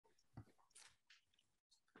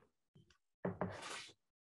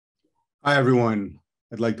Hi, everyone.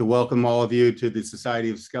 I'd like to welcome all of you to the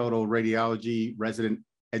Society of Skeletal Radiology Resident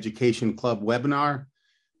Education Club webinar.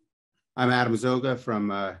 I'm Adam Zoga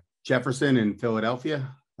from Jefferson in Philadelphia.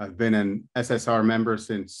 I've been an SSR member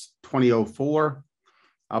since 2004.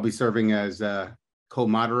 I'll be serving as a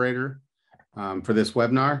co-moderator for this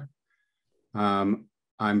webinar. I'm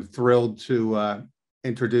thrilled to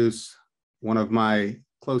introduce one of my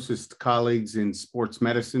closest colleagues in sports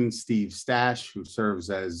medicine, Steve Stash, who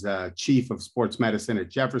serves as Chief of Sports Medicine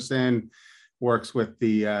at Jefferson, works with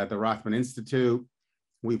the Rothman Institute.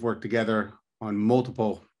 We've worked together on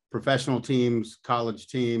multiple professional teams, college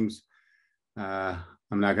teams. I'm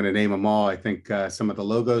not going to name them all. I think some of the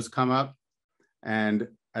logos come up. And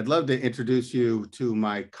I'd love to introduce you to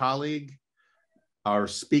my colleague, our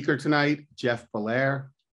speaker tonight, Jeff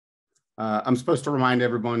Belair. I'm supposed to remind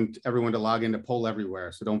everyone to log into Poll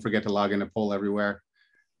Everywhere, so don't forget to log into Poll Everywhere.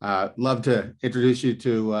 Love to introduce you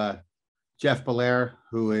to Jeff Belair,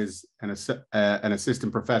 who is an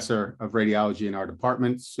assistant professor of radiology in our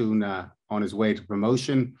department, soon on his way to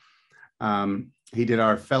promotion. He did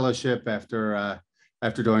our fellowship after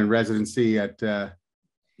doing residency at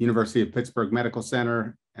University of Pittsburgh Medical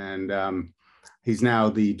Center, and he's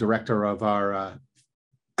now the director of our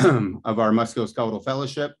musculoskeletal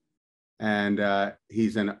fellowship. And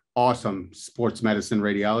he's an awesome sports medicine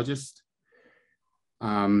radiologist.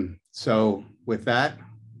 So with that,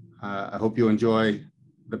 I hope you enjoy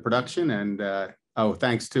the production. And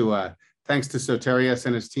thanks to Soterios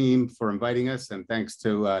and his team for inviting us, and thanks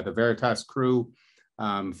to the Veritas crew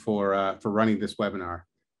for running this webinar.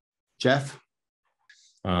 Jeff.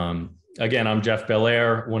 Again, I'm Jeff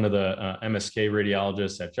Belair, one of the MSK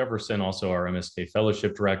radiologists at Jefferson, also our MSK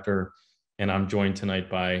fellowship director, and I'm joined tonight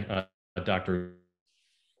by Dr.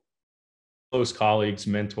 close colleagues,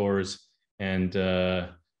 mentors, and a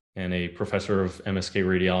professor of MSK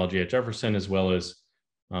radiology at Jefferson, as well as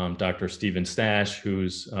Dr. Stephen Stash,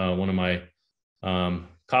 who's one of my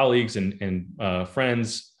colleagues and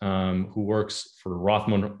friends who works for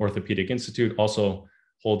Rothman Orthopedic Institute, also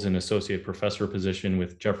holds an associate professor position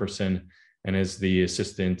with Jefferson, and is the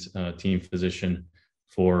assistant team physician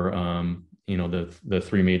for the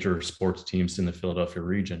three major sports teams in the Philadelphia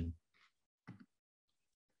region.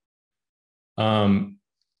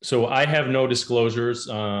 So I have no disclosures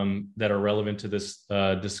that are relevant to this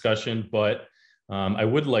discussion, but I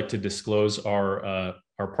would like to disclose our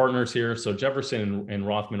partners here. So Jefferson and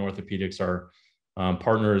Rothman Orthopedics are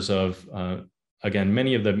partners of, again,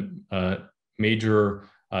 many of the major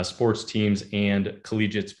sports teams and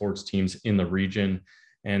collegiate sports teams in the region.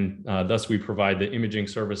 And thus we provide the imaging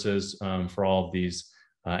services for all of these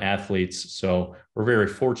athletes. So we're very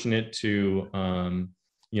fortunate to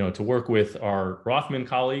work with our Rothman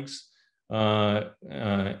colleagues and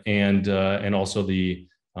also the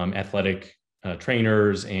athletic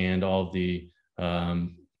trainers and all of the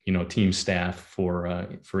team staff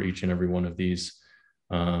for each and every one of these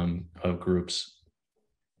groups.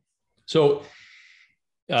 So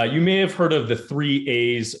you may have heard of the 3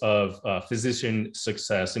 A's of physician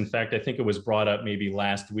success. In fact, I think it was brought up maybe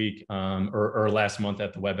last week or last month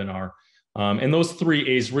at the webinar. And those 3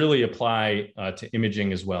 A's really apply to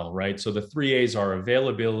imaging as well, right? So the 3 A's are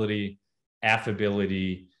availability,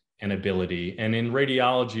 affability, and ability. And in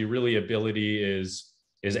radiology, really ability is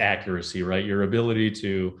accuracy, right? Your ability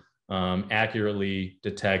to accurately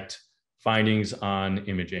detect findings on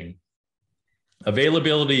imaging.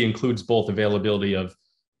 Availability includes both availability of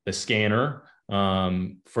the scanner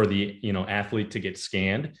for the athlete to get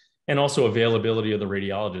scanned, and also availability of the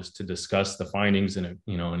radiologist to discuss the findings in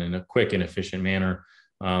a quick and efficient manner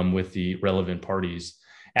with the relevant parties.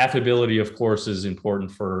 Affability, of course, is important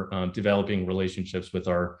for developing relationships with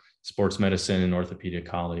our sports medicine and orthopedic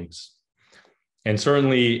colleagues. And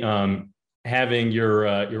certainly having your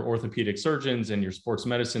orthopedic surgeons and your sports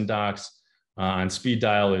medicine docs on speed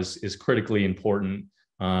dial is critically important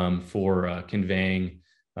for conveying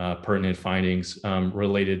pertinent findings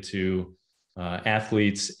related to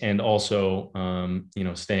athletes, and also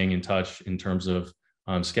staying in touch in terms of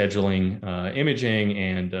scheduling imaging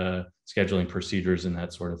and scheduling procedures and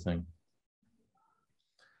that sort of thing.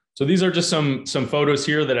 So these are just some photos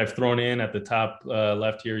here that I've thrown in at the top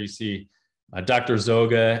left here. You see Dr.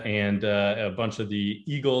 Zoga and a bunch of the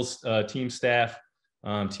Eagles team staff,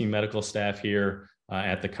 team medical staff here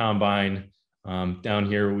at the Combine. Down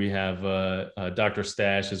here we have Dr.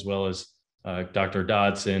 Stash, as well as Dr.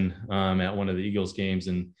 Dodson at one of the Eagles games,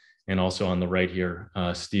 and also on the right here,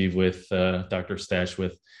 Steve with Dr. Stash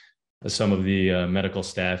with some of the medical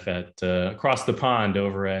staff at across the pond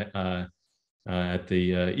over at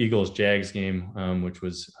the Eagles-Jags game, which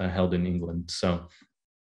was held in England. So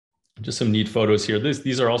just some neat photos here.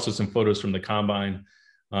 These are also some photos from the combine.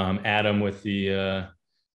 Adam with the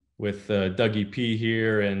Dougie P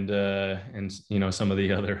here, and you know, some of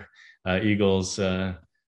the other Eagles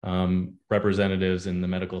representatives and the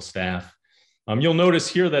medical staff. You'll notice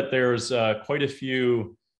here that there's quite a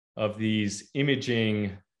few of these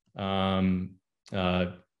imaging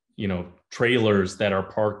you know, trailers that are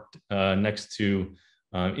parked next to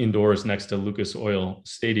indoors next to Lucas Oil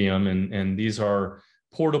Stadium, and these are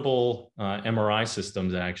portable MRI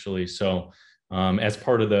systems, actually. So as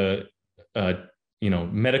part of the you know,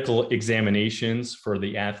 medical examinations for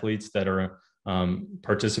the athletes that are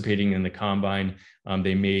participating in the combine,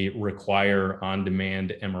 they may require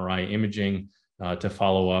on-demand MRI imaging to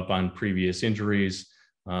follow up on previous injuries,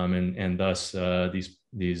 and thus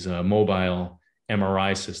these mobile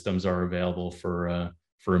MRI systems are available for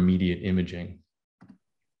immediate imaging.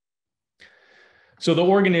 So the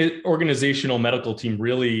organizational medical team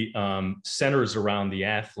really centers around the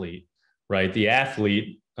athlete, right? The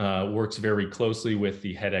athlete works very closely with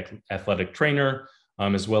the head athletic trainer,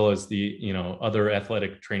 as well as the, you know, other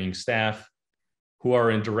athletic training staff, who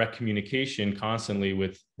are in direct communication constantly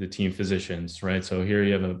with the team physicians, right? So here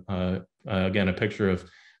you have again a picture of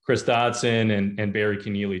Chris Dodson and Barry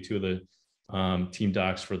Keneally, two of the team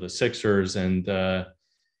docs for the Sixers, and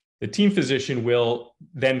the team physician will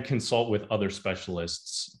then consult with other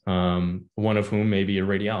specialists, one of whom may be a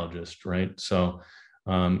radiologist, right? So,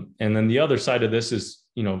 and then the other side of this is,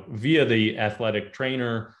 you know, via the athletic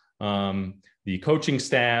trainer, the coaching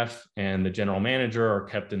staff and the general manager are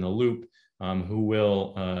kept in the loop, who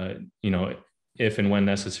will, you know, if and when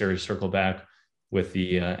necessary, circle back with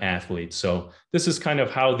the athletes. So this is kind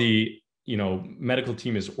of how the, you know, medical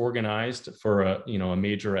team is organized for a, you know, a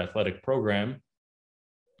major athletic program.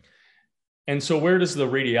 And so where does the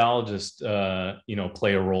radiologist, you know,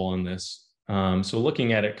 play a role in this? So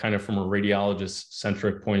looking at it kind of from a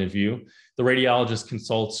radiologist-centric point of view, the radiologist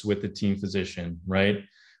consults with the team physician, right?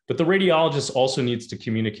 But the radiologist also needs to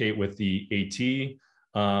communicate with the AT,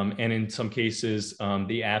 and in some cases,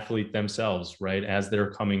 the athlete themselves, right? As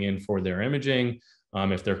they're coming in for their imaging,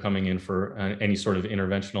 if they're coming in for any sort of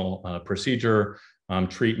interventional procedure,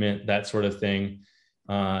 treatment, that sort of thing.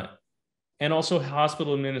 And also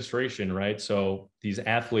hospital administration, right? So these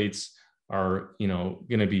athletes are, you know,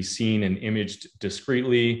 going to be seen and imaged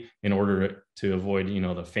discreetly in order to avoid, you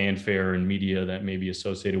know, the fanfare and media that may be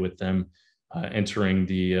associated with them entering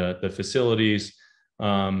the facilities.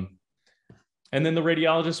 And then the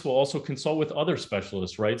radiologist will also consult with other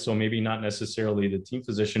specialists, right? So maybe not necessarily the team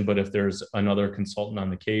physician, but if there's another consultant on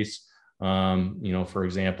the case, you know, for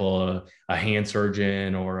example, a hand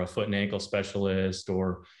surgeon or a foot and ankle specialist,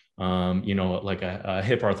 or you know, like a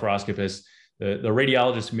hip arthroscopist, the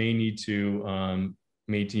radiologist may need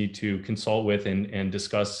to consult with and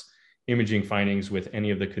discuss imaging findings with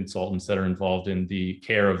any of the consultants that are involved in the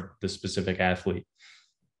care of the specific athlete.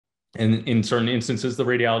 And in certain instances, the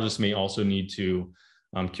radiologist may also need to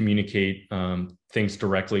communicate things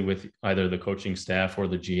directly with either the coaching staff or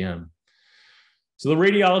the GM. So the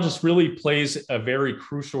radiologist really plays a very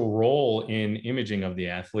crucial role in imaging of the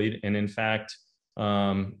athlete, and in fact,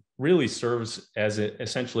 really serves as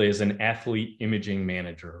essentially as an athlete imaging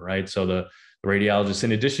manager, right? So the radiologist,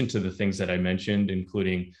 in addition to the things that I mentioned,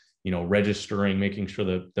 including, you know, registering, making sure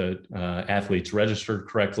that the athlete's registered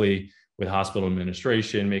correctly with hospital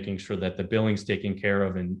administration, making sure that the billing's taken care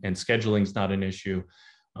of and scheduling's not an issue,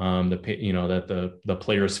 you know, that the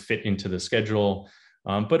players fit into the schedule,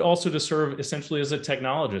 but also to serve essentially as a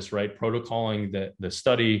technologist, right? Protocoling the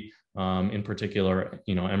study, in particular,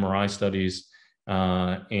 you know, MRI studies,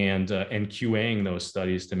 and QAing those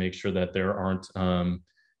studies to make sure that there aren't,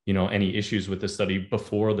 you know, any issues with the study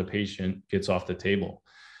before the patient gets off the table.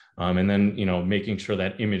 And then, you know, making sure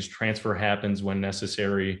that image transfer happens when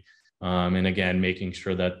necessary. And again, making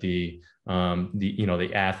sure that the you know,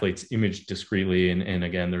 the athletes imaged discreetly, and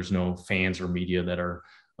again, there's no fans or media that are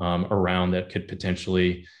around that could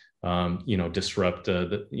potentially, you know, disrupt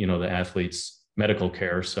the, you know, the athletes' medical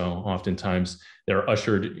care. So oftentimes they're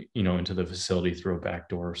ushered, you know, into the facility through a back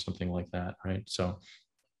door or something like that, right? So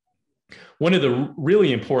one of the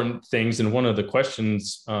really important things, and one of the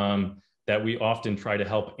questions that we often try to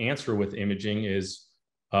help answer with imaging, is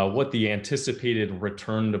what the anticipated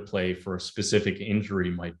return to play for a specific injury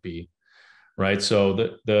might be, right?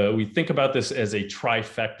 So we think about this as a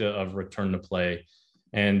trifecta of return to play.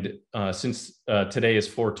 And since today is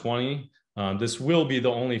 420, this will be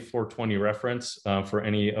the only 420 reference for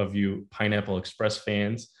any of you Pineapple Express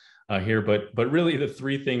fans here. But really the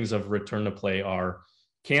three things of return to play are: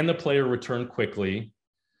 can the player return quickly?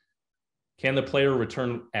 Can the player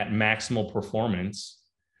return at maximal performance?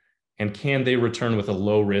 and can they return with a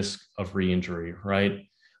low risk of re-injury, right?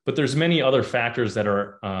 But there's many other factors that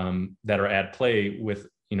are at play with,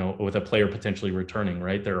 with a player potentially returning,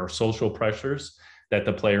 right? There are social pressures that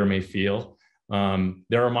the player may feel.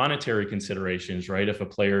 There are monetary considerations, right? If a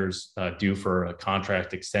player's due for a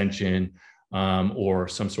contract extension or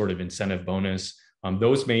some sort of incentive bonus,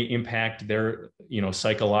 those may impact their,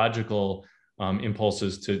 psychological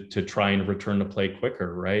impulses to try and return to play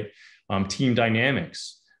quicker, right? Team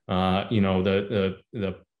dynamics.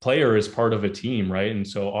 The player is part of a team, right? And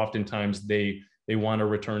so oftentimes they want to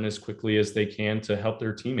return as quickly as they can to help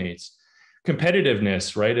their teammates.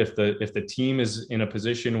 Competitiveness, right? If the team is in a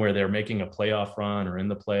position where they're making a playoff run or in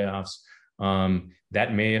the playoffs,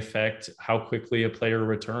 that may affect how quickly a player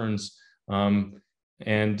returns,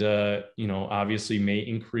 and obviously may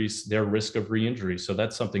increase their risk of re-injury. So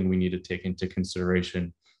that's something we need to take into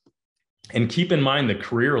consideration. And keep in mind the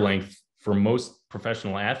career length for most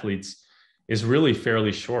professional athletes is really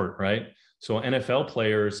fairly short, right? So NFL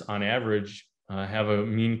players on average have a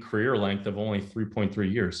mean career length of only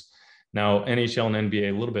 3.3 years. Now, NHL and NBA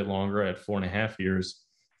a little bit longer at 4.5 years,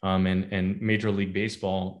 and Major League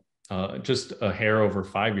Baseball just a hair over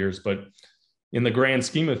 5 years. But in the grand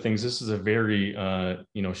scheme of things, this is a very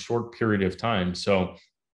short period of time. So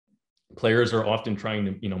players are often trying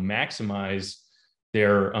to maximize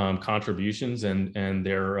their contributions and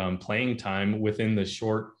their playing time within the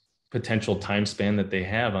short potential time span that they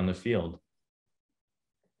have on the field.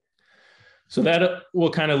 So that will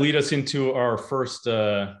kind of lead us into our first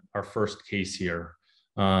case here.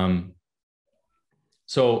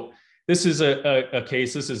 So this is a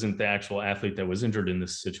case. This isn't the actual athlete that was injured in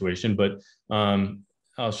this situation, but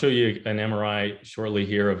I'll show you an MRI shortly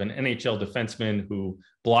here of an NHL defenseman who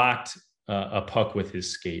blocked a puck with his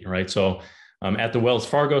skate, right? So at the Wells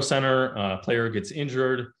Fargo Center, a player gets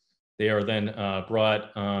injured. They are then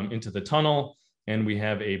brought into the tunnel, and we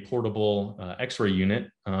have a portable X-ray unit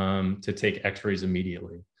to take X-rays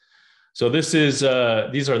immediately. So these are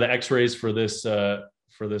the X-rays for this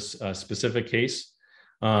specific case.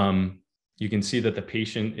 You can see that the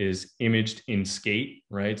patient is imaged in skate,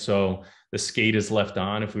 right? So the skate is left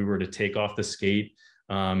on. If we were to take off the skate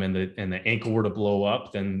and the ankle were to blow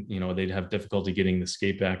up, then they'd have difficulty getting the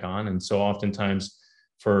skate back on. And so oftentimes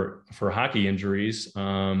for hockey injuries,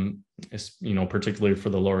 particularly for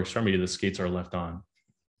the lower extremity, the skates are left on.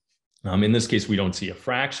 In this case, we don't see a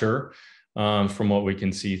fracture from what we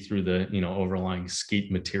can see through the overlying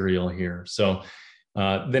skate material here. So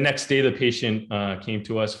the next day, the patient came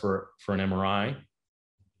to us for an MRI,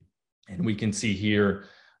 and we can see here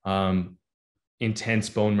intense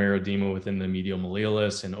bone marrow edema within the medial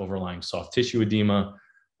malleolus and overlying soft tissue edema,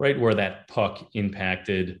 right where that puck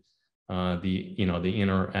impacted the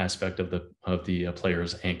inner aspect of the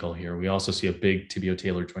player's ankle here. We also see a big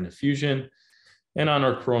tibiotalar joint effusion, and on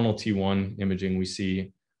our coronal T1 imaging, we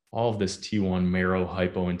see all of this T1 marrow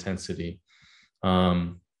hypointensity.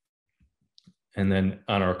 And then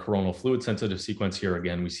on our coronal fluid sensitive sequence here,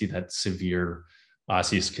 again, we see that severe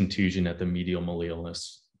osseous contusion at the medial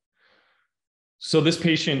malleolus. So this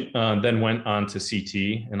patient then went on to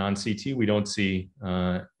CT, and on CT, we don't see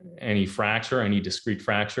any fracture, any discrete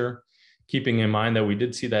fracture, keeping in mind that we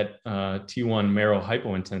did see that T1 marrow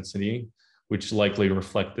hypointensity, which likely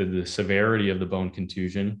reflected the severity of the bone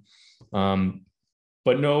contusion,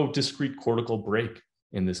 but no discrete cortical break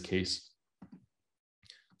in this case.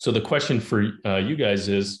 So the question for you guys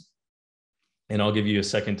is, and I'll give you a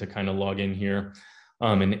second to kind of log in here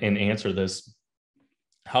and answer this.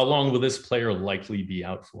 How long will this player likely be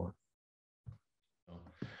out for?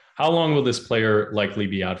 How long will this player likely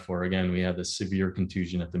be out for? Again, we have this severe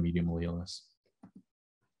contusion at the medial malleolus.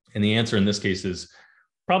 And the answer in this case is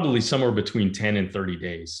probably somewhere between 10 and 30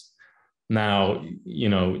 days. Now,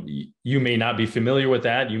 you may not be familiar with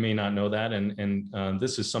that. You may not know that. And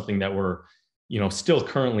this is something that we're, still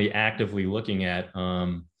currently actively looking at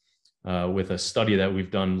with a study that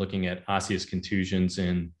we've done looking at osseous contusions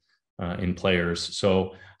in players.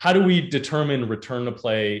 So how do we determine return to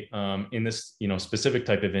play in this, specific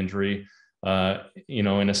type of injury?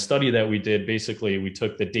 In a study that we did, basically we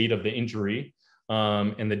took the date of the injury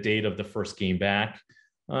and the date of the first game back.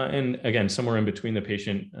 And again, somewhere in between the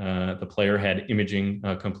patient, the player had imaging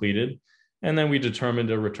completed, and then we determined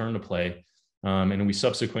a return to play. And we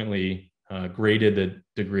subsequently graded the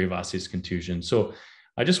degree of osseous contusion. So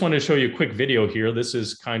I just wanted to show you a quick video here. This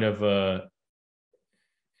is kind of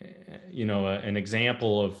an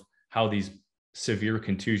example of how these severe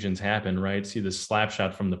contusions happen, right? See the slap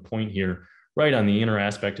shot from the point here, right on the inner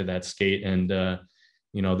aspect of that skate. And,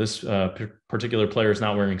 this particular player is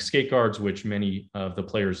not wearing skate guards, which many of the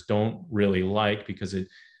players don't really like because it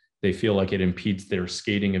they feel like it impedes their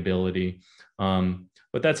skating ability.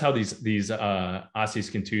 But that's how these osseous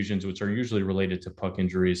contusions, which are usually related to puck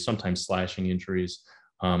injuries, sometimes slashing injuries,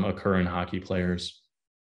 occur in hockey players.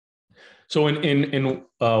 So in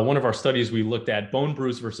one of our studies, we looked at bone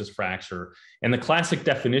bruise versus fracture. And the classic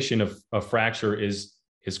definition of fracture is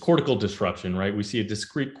cortical disruption, right? We see a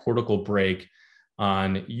discrete cortical break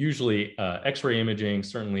on usually X-ray imaging,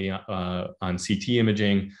 certainly on CT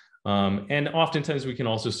imaging. And oftentimes we can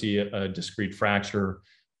also see a discrete fracture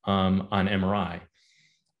on MRI.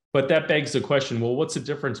 But that begs the question, well, what's the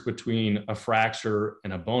difference between a fracture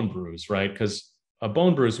and a bone bruise, right? Because a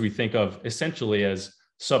bone bruise we think of essentially as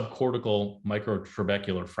subcortical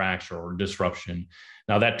microtrabecular fracture or disruption.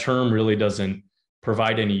 Now, that term really doesn't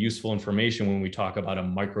provide any useful information when we talk about a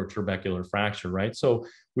microtrabecular fracture, right? So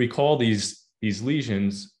we call these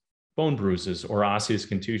lesions bone bruises or osseous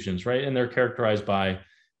contusions, right? And they're characterized by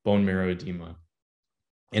bone marrow edema.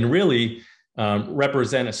 And really,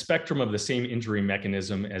 represent a spectrum of the same injury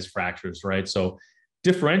mechanism as fractures, right? So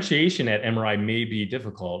differentiation at MRI may be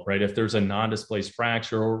difficult, right? If there's a non-displaced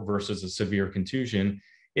fracture versus a severe contusion,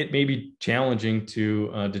 it may be challenging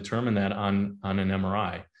to determine that on an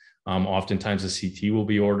MRI. Oftentimes a CT will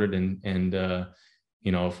be ordered, and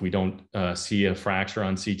if we don't see a fracture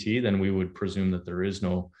on CT, then we would presume that there is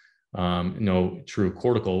no true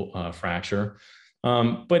cortical fracture.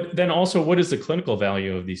 But then also, what is the clinical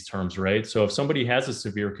value of these terms, right? So if somebody has a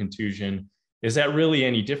severe contusion, is that really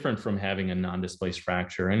any different from having a non-displaced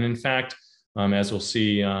fracture? And in fact, as we'll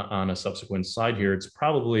see on a subsequent slide here, it's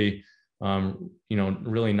probably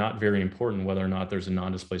really not very important whether or not there's a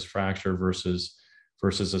non-displaced fracture versus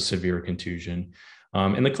a severe contusion.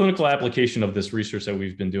 And the clinical application of this research that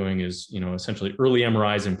we've been doing is, essentially early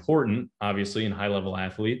MRI is important, obviously, in high-level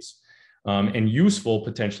athletes. And useful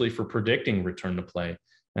potentially for predicting return to play.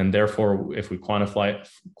 And therefore, if we quantify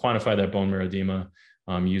that bone marrow edema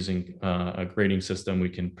using a grading system, we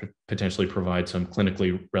can potentially provide some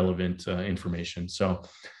clinically relevant information. So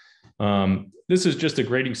this is just a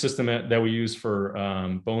grading system that we use for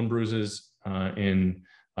bone bruises in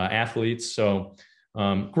athletes. So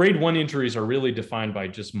grade 1 injuries are really defined by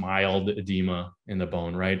just mild edema in the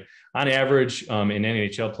bone, right? On average, in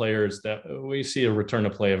NHL players, that we see a return to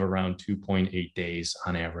play of around 2.8 days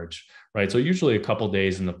on average, right? So usually a couple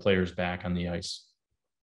days and the player's back on the ice.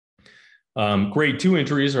 Grade 2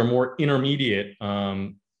 injuries are more intermediate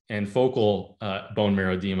and focal bone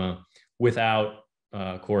marrow edema without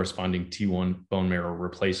corresponding T1 bone marrow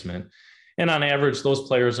replacement. And on average, those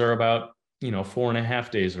players are about 4.5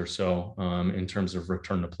 days or so in terms of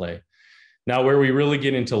return to play. Now, where we really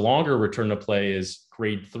get into longer return to play is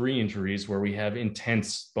grade 3 injuries, where we have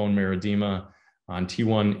intense bone marrow edema. On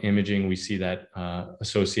T1 imaging, we see that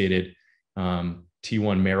associated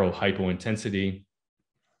T1 marrow hypointensity.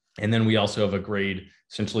 And then we also have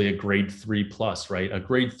essentially a grade 3 plus, right? A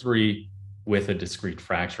grade 3 with a discrete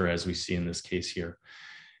fracture, as we see in this case here.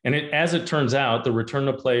 And as it turns out, the return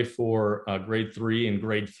to play for grade 3 and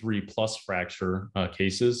grade 3 plus fracture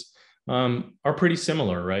cases are pretty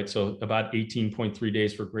similar, right? So about 18.3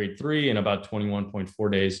 days for grade 3 and about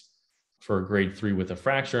 21.4 days for grade 3 with a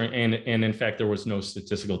fracture. And in fact, there was no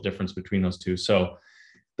statistical difference between those two. So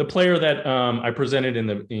the player that I presented in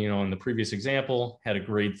the previous example had a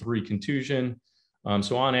grade 3 contusion.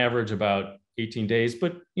 So on average, about 18 days,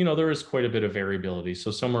 but there is quite a bit of variability.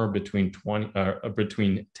 So somewhere between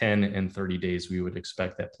 10 and 30 days, we would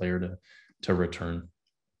expect that player to return.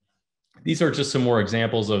 These are just some more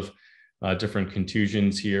examples of different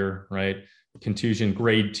contusions here, right? Contusion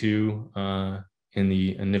grade 2 in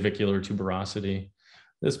the navicular tuberosity.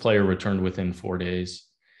 This player returned within 4 days.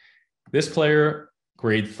 This player,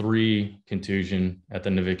 grade 3 contusion at the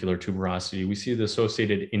navicular tuberosity. We see the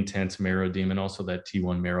associated intense marrow edema and also that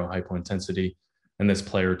T1 marrow hypointensity. And this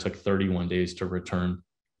player took 31 days to return.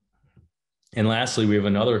 And lastly, we have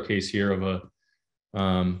another case here of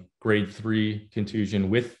a grade 3 contusion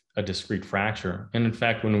with a discrete fracture. And in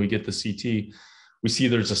fact, when we get the CT, we see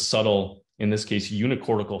there's a subtle, in this case,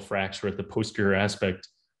 unicortical fracture at the posterior aspect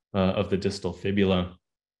of the distal fibula.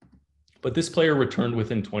 But this player returned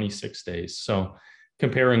within 26 days. So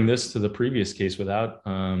comparing this to the previous case without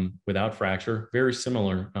fracture, very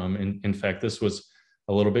similar. In fact, this was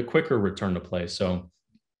a little bit quicker return to play. So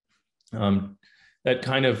that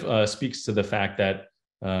kind of speaks to the fact that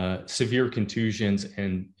severe contusions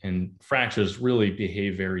and fractures really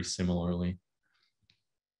behave very similarly.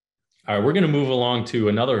 All right, we're going to move along to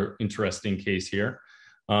another interesting case here.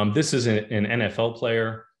 This is an NFL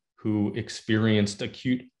player who experienced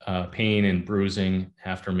acute pain and bruising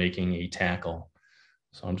after making a tackle.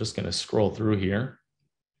 So I'm just going to scroll through here.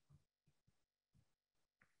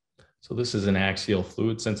 So this is an axial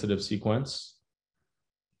fluid sensitive sequence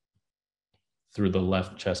through the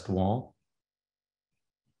left chest wall.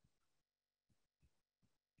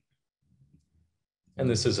 And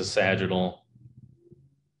this is a sagittal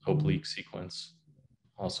oblique sequence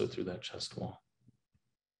also through that chest wall.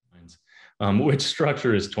 Which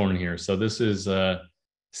structure is torn here? So this is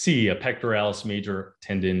C, a pectoralis major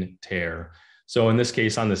tendon tear. So in this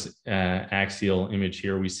case, on this axial image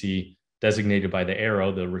here, we see designated by the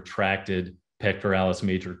arrow, the retracted pectoralis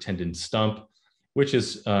major tendon stump, which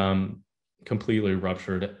is completely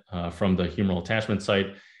ruptured from the humeral attachment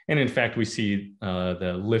site. And in fact, we see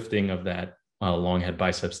the lifting of that long head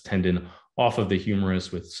biceps tendon off of the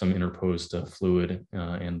humerus with some interposed fluid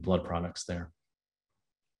and blood products there.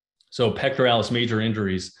 So pectoralis major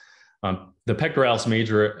injuries. The pectoralis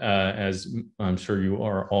major, as I'm sure you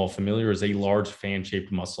are all familiar, is a large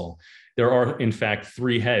fan-shaped muscle. There are, in fact,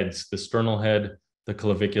 three heads: the sternal head, the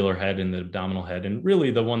clavicular head, and the abdominal head. And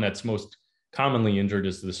really the one that's most commonly injured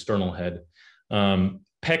is the sternal head.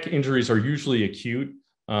 Pec injuries are usually acute,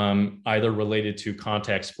 either related to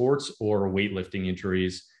contact sports or weightlifting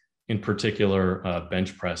injuries, in particular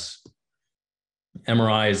bench press.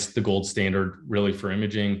 MRI is the gold standard really for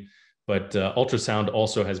imaging, but ultrasound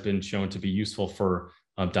also has been shown to be useful for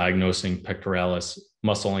diagnosing pectoralis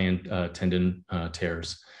muscle and tendon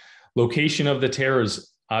tears. Location of the tear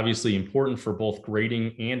is obviously important for both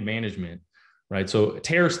grading and management, right? So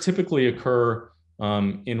tears typically occur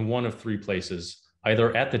in one of three places: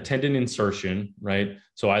 either at the tendon insertion, right?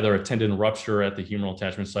 So either a tendon rupture at the humeral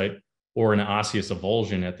attachment site or an osseous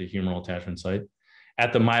avulsion at the humeral attachment site,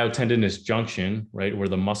 at the myotendinous junction, right, where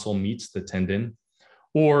the muscle meets the tendon,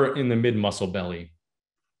 or in the mid-muscle belly.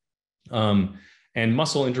 And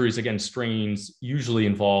muscle injuries, again, strains usually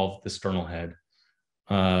involve the sternal head.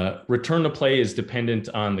 Return to play is dependent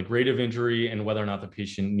on the grade of injury and whether or not the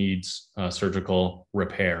patient needs surgical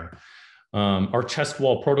repair. Our chest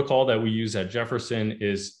wall protocol that we use at Jefferson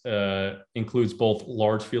includes both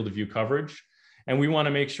large field of view coverage, and we want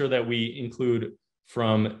to make sure that we include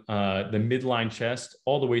from the midline chest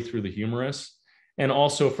all the way through the humerus, and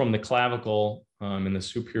also from the clavicle in the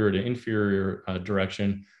superior to inferior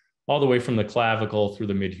direction, all the way from the clavicle through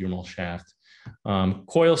the mid-humeral shaft.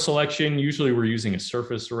 Coil selection, usually we're using a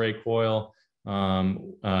surface array coil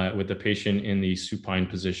with the patient in the supine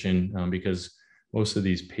position because most of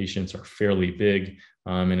these patients are fairly big,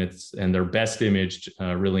 and they're best imaged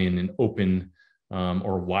really in an open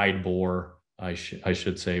or wide bore, I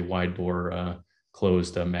should say, wide bore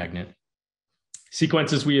closed magnet.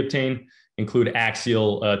 Sequences we obtain include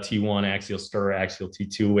axial T1, axial STIR, axial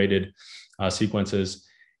T2 weighted sequences,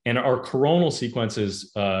 and our coronal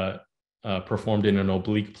sequences performed in an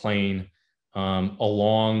oblique plane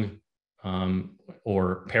along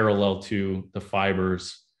or parallel to the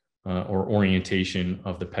fibers or orientation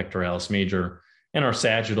of the pectoralis major, and our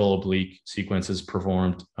sagittal oblique sequences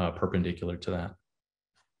performed perpendicular to that.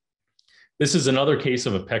 This is another case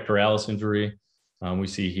of a pectoralis injury. We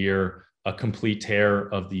see here a complete tear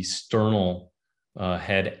of the sternal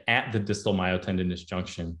head at the distal myotendinous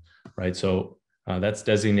junction, right? So that's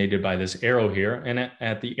designated by this arrow here. And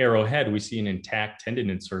at the arrowhead, we see an intact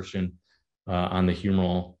tendon insertion on the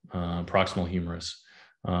humeral, proximal humerus.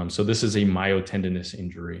 So this is a myotendinous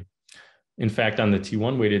injury. In fact, on the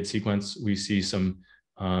T1 weighted sequence, we see some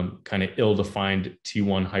kind of ill-defined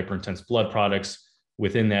T1 hyperintense blood products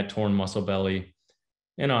within that torn muscle belly.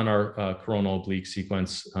 And on our coronal oblique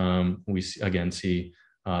sequence, we again see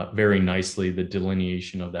very nicely the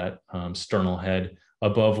delineation of that sternal head,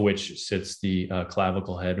 above which sits the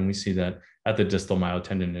clavicle head. And we see that at the distal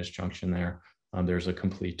myotendinous junction there, there's a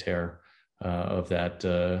complete tear of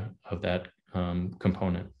that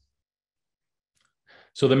component.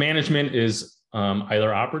 So the management is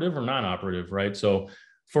either operative or non-operative, right? So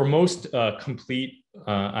for most complete,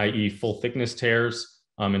 i.e. full thickness tears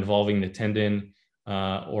involving the tendon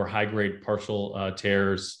or high-grade partial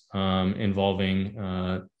tears involving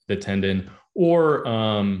the tendon, or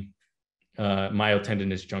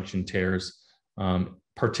myotendinous junction tears,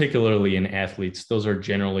 particularly in athletes, those are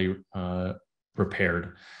generally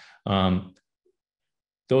repaired.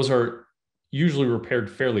 Those are usually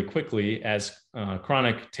repaired fairly quickly, as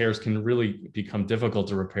chronic tears can really become difficult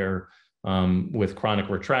to repair with chronic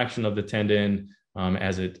retraction of the tendon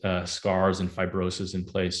as it scars and fibroses in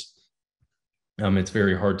place. It's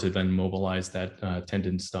very hard to then mobilize that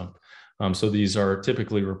tendon stump. So these are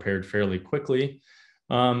typically repaired fairly quickly.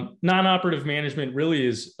 Non-operative management really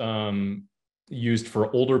is used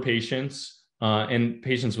for older patients and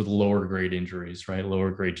patients with lower grade injuries, right?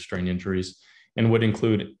 Lower grade strain injuries, and would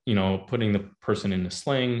include, putting the person in a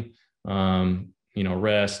sling,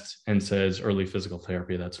 rest, NSAIDs, early physical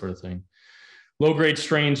therapy, that sort of thing. Low-grade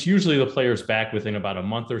strains, usually the player's back within about a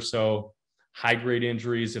month or so. High-grade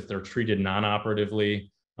injuries, if they're treated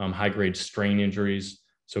non-operatively, high-grade strain injuries,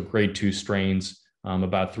 so grade 2 strains,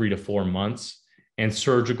 about 3 to 4 months. And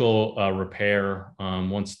surgical repair,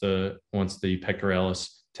 once the pectoralis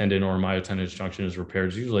tendon or myotendinous junction is repaired,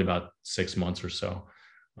 is usually about 6 months or so.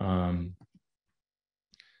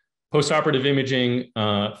 Postoperative imaging,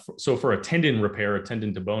 so for a tendon repair, a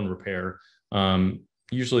tendon to bone repair,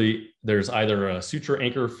 usually there's either a suture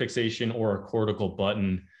anchor fixation or a cortical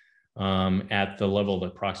button at the level of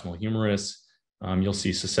the proximal humerus. You'll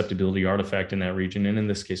see susceptibility artifact in that region. And in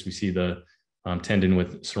this case, we see the tendon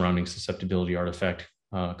with surrounding susceptibility artifact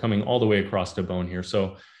coming all the way across the bone here.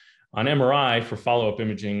 So on MRI for follow-up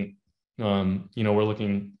imaging, we're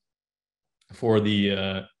looking for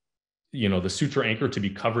the suture anchor to be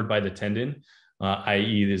covered by the tendon,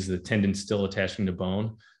 i.e. is the tendon still attaching to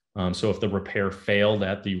bone. So if the repair failed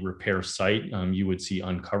at the repair site, you would see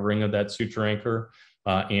uncovering of that suture anchor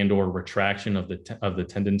and or retraction of the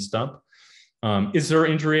tendon stump. Is there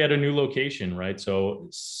injury at a new location, right? So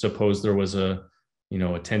suppose there was a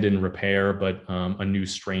tendon repair, but a new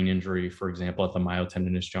strain injury, for example, at the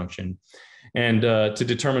myotendinous junction. And to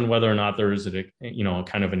determine whether or not there is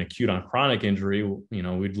kind of an acute on chronic injury,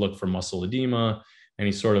 we'd look for muscle edema,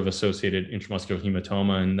 any sort of associated intramuscular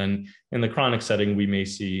hematoma. And then in the chronic setting, we may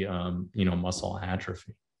see, muscle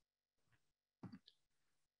atrophy.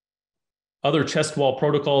 Other chest wall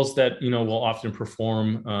protocols that, we'll often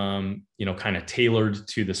perform, kind of tailored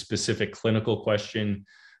to the specific clinical question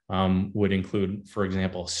would include, for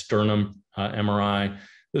example, sternum MRI.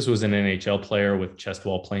 This was an NHL player with chest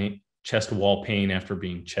wall pain after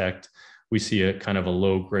being checked. We see a kind of a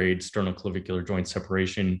low-grade sternoclavicular joint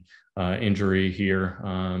separation injury here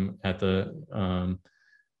at the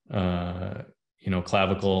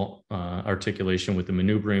clavicle articulation with the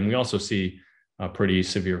manubrium. We also see a pretty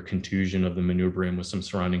severe contusion of the manubrium with some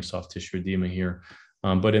surrounding soft tissue edema here.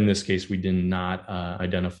 But in this case, we did not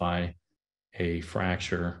identify a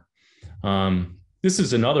fracture. This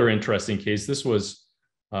is another interesting case. This was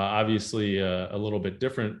obviously a little bit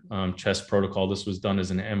different chest protocol. This was done as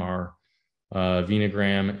an MR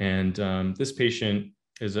venogram. And this patient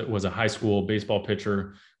was a high school baseball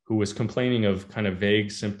pitcher who was complaining of kind of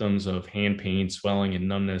vague symptoms of hand pain, swelling, and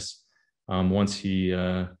numbness once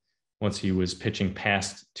he was pitching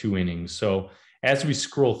past 2 innings. So as we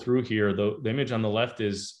scroll through here, the image on the left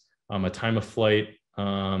is a time of flight,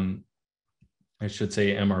 I should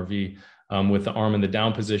say MRV, with the arm in the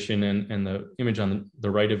down position, and the image on the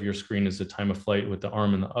right of your screen is the time of flight with the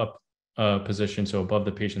arm in the up position, so above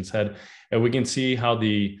the patient's head. And we can see how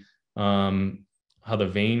the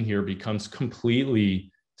vein here becomes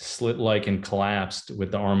completely slit-like and collapsed with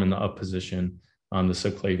the arm in the up position on the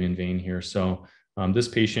subclavian vein here. So this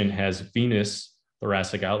patient has venous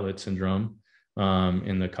thoracic outlet syndrome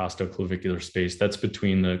in the costoclavicular space. That's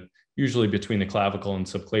usually between the clavicle and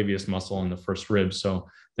subclavius muscle and the first rib. So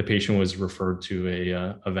the patient was referred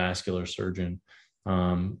to a vascular surgeon,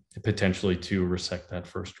 potentially to resect that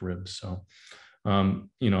first rib. So,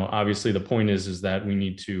 obviously the point is that we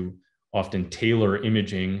need to often tailor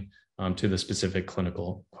imaging to the specific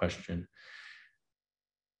clinical question.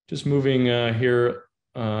 Just moving here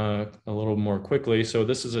a little more quickly. So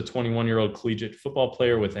this is a 21-year-old collegiate football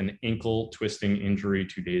player with an ankle twisting injury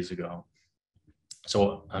 2 days ago.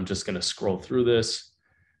 So I'm just going to scroll through this.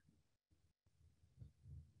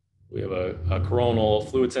 We have a coronal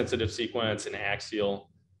fluid sensitive sequence, an axial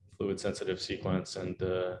fluid sensitive sequence, and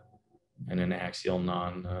an axial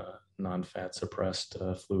non-fat suppressed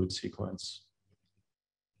fluid sequence.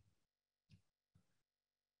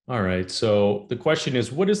 All right, so the question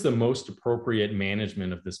is, what is the most appropriate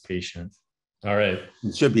management of this patient? All right.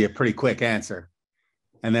 It should be a pretty quick answer.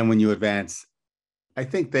 And then when you advance, I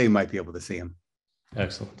think they might be able to see him.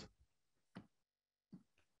 Excellent.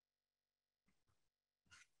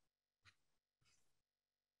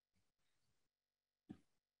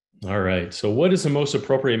 All right, so what is the most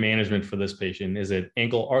appropriate management for this patient? Is it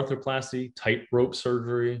ankle arthroplasty, tightrope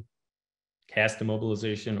surgery, cast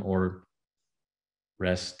immobilization, or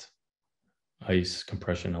rest, ice,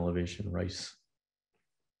 compression, elevation, RICE?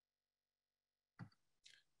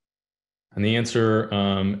 And the answer,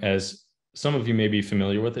 as some of you may be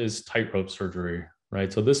familiar with, is tightrope surgery,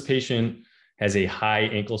 right? So this patient has a high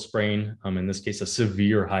ankle sprain, in this case, a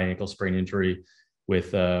severe high ankle sprain injury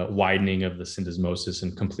with widening of the syndesmosis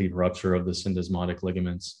and complete rupture of the syndesmotic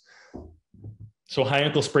ligaments. So high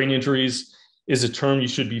ankle sprain injuries is a term you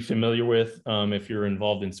should be familiar with if you're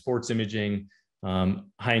involved in sports imaging. High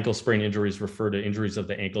ankle sprain injuries refer to injuries of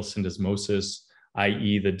the ankle syndesmosis.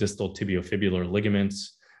 i.e. the distal tibiofibular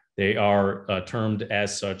ligaments. They are termed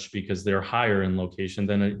as such because they're higher in location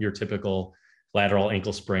than your typical lateral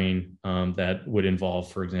ankle sprain that would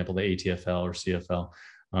involve, for example, the ATFL or CFL.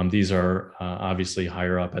 These are obviously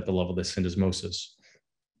higher up at the level of the syndesmosis.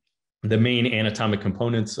 The main anatomic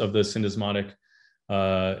components of the syndesmotic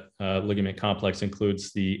ligament complex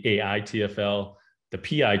includes the AITFL, the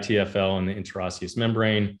PITFL, and the interosseous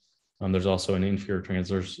membrane. There's also an inferior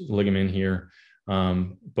transverse ligament here.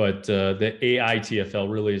 But the AITFL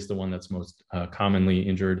really is the one that's most commonly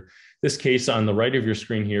injured. This case on the right of your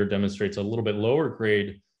screen here demonstrates a little bit lower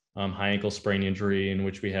grade high ankle sprain injury in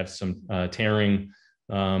which we have some tearing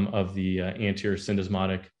of the anterior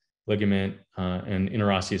syndesmotic ligament and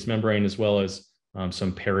interosseous membrane, as well as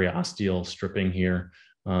some periosteal stripping here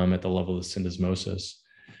at the level of the syndesmosis.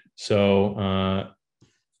 So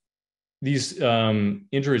these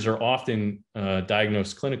injuries are often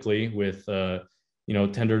diagnosed clinically with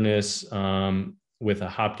tenderness with a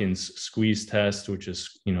Hopkins squeeze test, which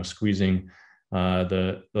is squeezing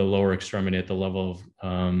the lower extremity at the level of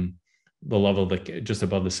just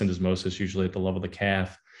above the syndesmosis, usually at the level of the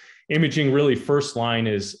calf. Imaging really first line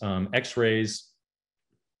is X-rays,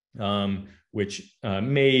 which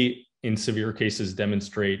may in severe cases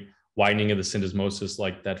demonstrate widening of the syndesmosis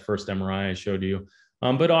like that first MRI I showed you.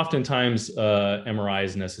 But oftentimes MRI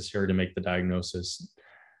is necessary to make the diagnosis.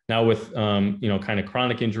 Now with kind of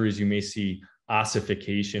chronic injuries, you may see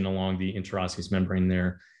ossification along the interosseous membrane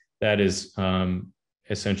there. That is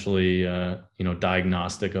essentially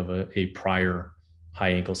diagnostic of a prior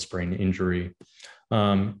high ankle sprain injury.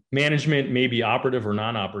 Management may be operative or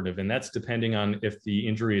non-operative, and that's depending on if the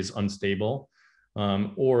injury is unstable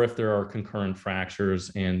or if there are concurrent fractures,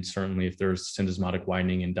 and certainly if there's syndesmotic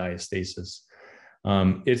widening and diastasis.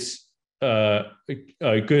 It's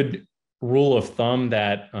a good rule of thumb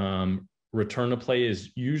that return to play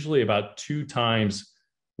is usually about 2 times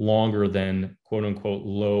longer than quote unquote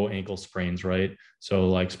low ankle sprains, right? So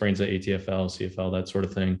like sprains at ATFL, CFL, that sort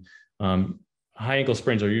of thing. High ankle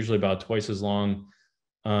sprains are usually about twice as long.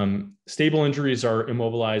 Stable injuries are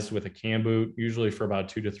immobilized with a cam boot, usually for about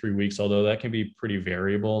 2 to 3 weeks, although that can be pretty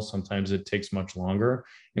variable. Sometimes it takes much longer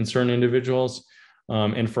in certain individuals.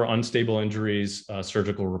 And for unstable injuries,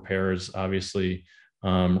 surgical repair is obviously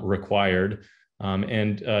required.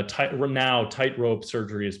 Now tightrope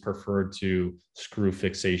surgery is preferred to screw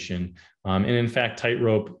fixation. And in fact,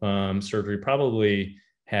 tightrope surgery probably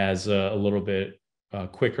has a little bit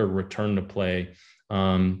quicker return to play,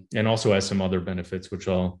 and also has some other benefits, which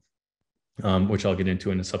I'll get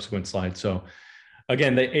into in a subsequent slide. So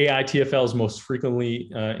again, the AITFL is most frequently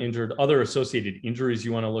injured. Other associated injuries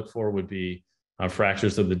you want to look for would be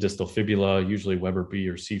fractures of the distal fibula, usually Weber B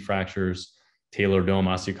or C fractures, talar dome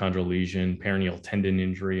osteochondral lesion, peroneal tendon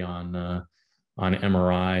injury on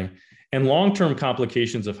MRI. And long-term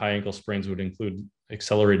complications of high ankle sprains would include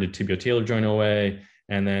accelerated tibio-talar joint OA,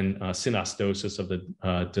 and then synostosis of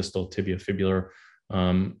the distal tibiofibular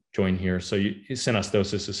joint here. So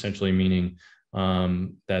synostosis essentially meaning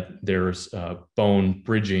that there's bone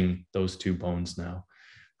bridging those 2 bones now.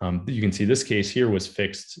 You can see this case here was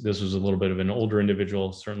fixed. This was a little bit of an older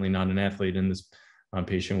individual, certainly not an athlete, and this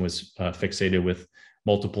patient was fixated with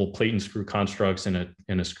multiple plate and screw constructs and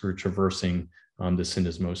a screw traversing the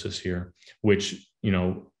syndesmosis here, which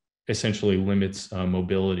essentially limits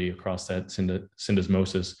mobility across that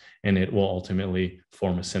syndesmosis, and it will ultimately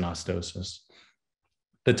form a synostosis.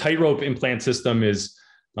 The tightrope implant system is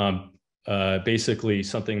basically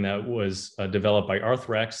something that was developed by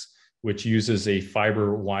Arthrex, which uses a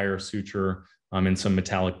fiber wire suture and some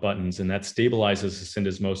metallic buttons, and that stabilizes the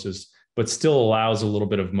syndesmosis, but still allows a little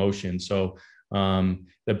bit of motion. So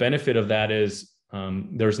the benefit of that is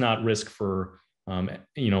there's not risk for,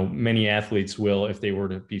 many athletes will, if they were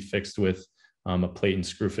to be fixed with a plate and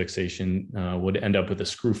screw fixation, would end up with a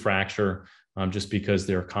screw fracture just because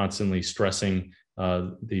they're constantly stressing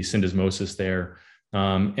the syndesmosis there.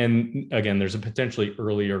 And again, there's a potentially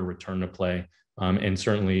earlier return to play. And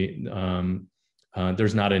certainly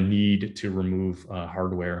there's not a need to remove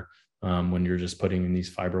hardware when you're just putting in these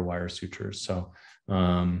fiber wire sutures. So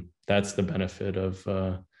that's the benefit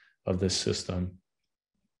of this system.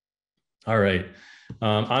 All right,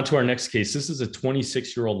 on to our next case. This is a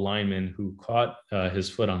 26-year-old lineman who caught his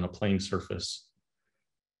foot on a playing surface.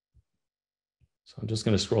 So I'm just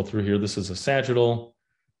going to scroll through here. This is a sagittal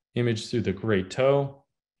image through the great toe.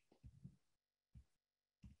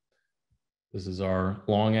 This is our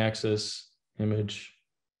long axis image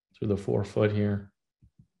through the forefoot here.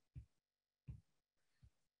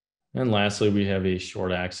 And lastly, we have a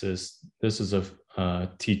short axis. This is a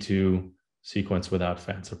T2 sequence without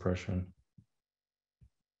fat suppression.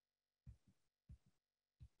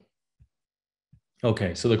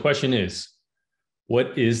 Okay, so the question is,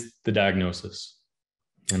 what is the diagnosis?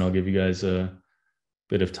 And I'll give you guys a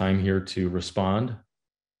bit of time here to respond.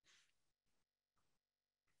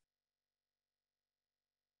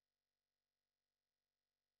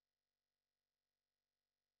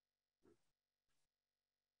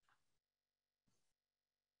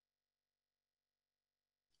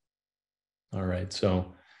 All right,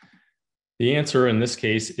 so the answer in this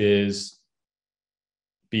case is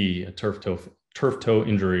B, a turf toe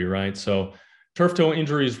injury, right? So turf toe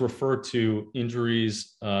injuries refer to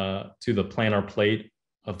injuries to the plantar plate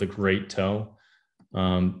of the great toe.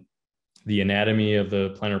 The anatomy of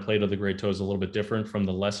the plantar plate of the great toe is a little bit different from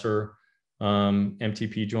the lesser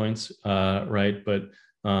MTP joints, right? But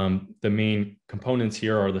the main components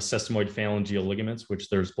here are the sesamoid phalangeal ligaments, which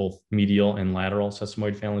there's both medial and lateral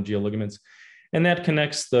sesamoid phalangeal ligaments. And that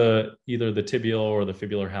connects either the tibial or the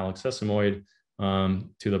fibular hallux sesamoid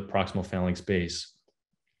to the proximal phalanx base.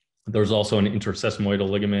 There's also an intersesamoidal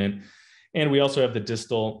ligament. And we also have the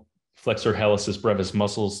distal flexor hallucis brevis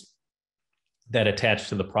muscles that attach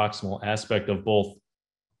to the proximal aspect of both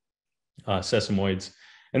sesamoids.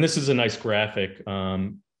 And this is a nice graphic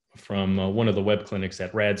from one of the web clinics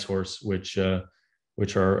at RadSource,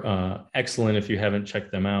 which are excellent if you haven't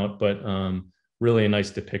checked them out, but really a nice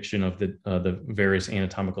depiction of the various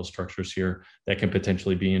anatomical structures here that can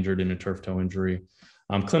potentially be injured in a turf toe injury.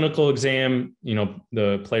 Clinical exam,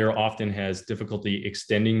 the player often has difficulty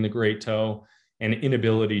extending the great toe and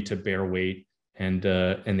inability to bear weight, and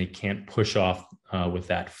they can't push off with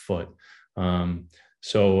that foot.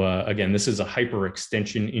 So again, this is a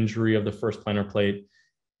hyperextension injury of the first plantar plate.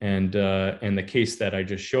 And the case that I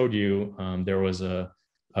just showed you, there was a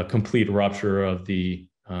complete rupture of the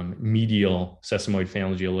medial sesamoid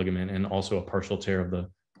phalangeal ligament and also a partial tear of the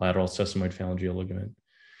lateral sesamoid phalangeal ligament.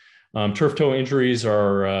 Turf toe injuries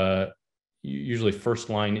are usually first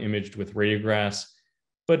line imaged with radiographs,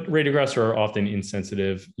 but radiographs are often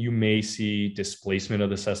insensitive. You may see displacement of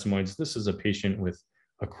the sesamoids. This is a patient with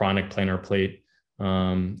a chronic plantar plate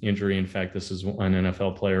injury. In fact, this is an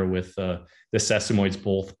NFL player with the sesamoids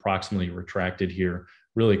both proximally retracted here,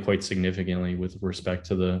 really quite significantly with respect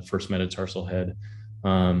to the first metatarsal head.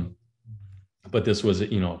 But this was,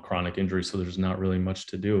 a chronic injury, so there's not really much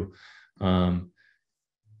to do.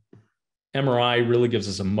 MRI really gives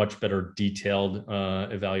us a much better detailed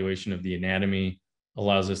evaluation of the anatomy,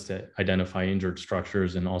 allows us to identify injured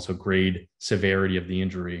structures and also grade severity of the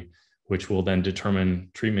injury, which will then determine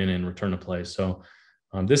treatment and return to play. So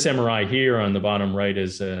this MRI here on the bottom right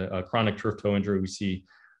is a chronic turf toe injury. We see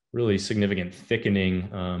really significant thickening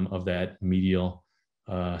of that medial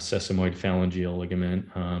sesamoid phalangeal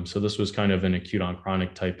ligament. So this was kind of an acute on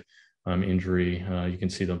chronic type injury. You can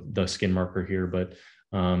see the skin marker here, but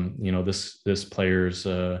this player's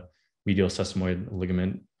medial sesamoid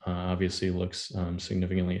ligament obviously looks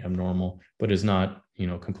significantly abnormal, but is not,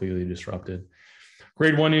 completely disrupted.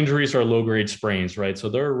 Grade 1 injuries are low-grade sprains, right? So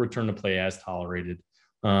they're return to play as tolerated,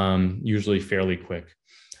 usually fairly quick.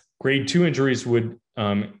 Grade 2 injuries would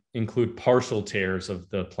include partial tears of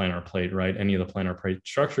the plantar plate, right? Any of the plantar plate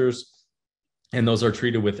structures. And those are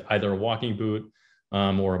treated with either a walking boot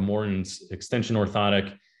or a Morton's extension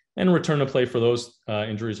orthotic. And return to play for those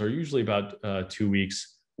injuries are usually about 2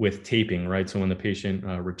 weeks with taping, right? So when the patient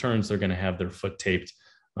returns, they're going to have their foot taped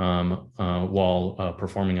while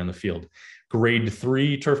performing on the field. Grade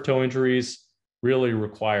 3 turf toe injuries really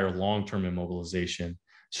require long-term immobilization.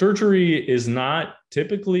 Surgery is not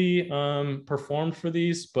typically performed for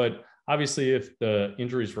these, but obviously if the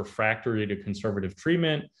injury is refractory to conservative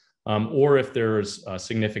treatment, or if there's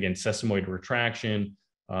significant sesamoid retraction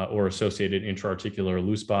or associated intra-articular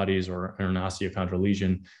loose bodies or an osteochondral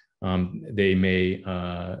lesion, they may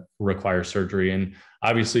require surgery. And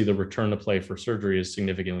obviously the return to play for surgery is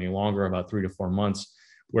significantly longer, about 3 to 4 months.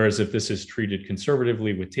 Whereas if this is treated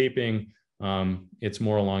conservatively with taping, it's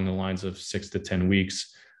more along the lines of 6 to 10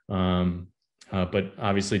 weeks. But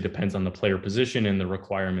obviously depends on the player position and the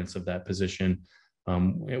requirements of that position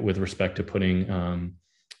with respect to putting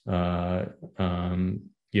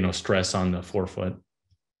stress on the forefoot.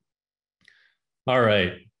 All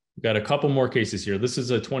right, we've got a couple more cases here. This is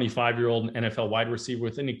a 25-year-old NFL wide receiver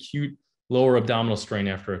with an acute lower abdominal strain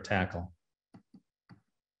after a tackle.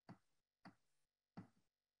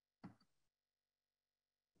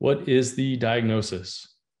 What is the diagnosis?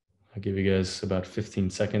 I'll give you guys about 15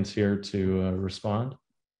 seconds here to respond.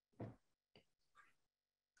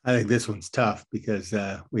 I think this one's tough because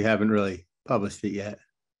we haven't really published it yet.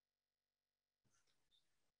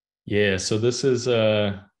 Yeah, so this is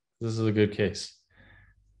a good case.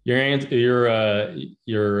 Your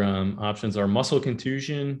options are muscle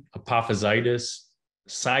contusion, apophysitis,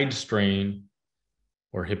 side strain,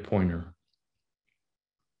 or hip pointer?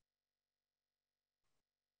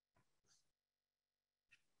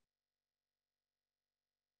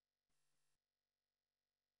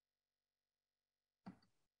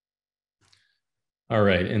 All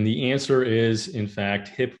right, and the answer is, in fact,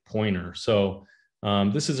 hip pointer. So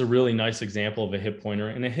this is a really nice example of a hip pointer.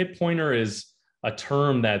 And a hip pointer is a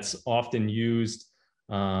term that's often used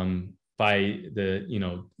by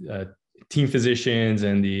the team physicians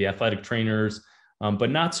and the athletic trainers, but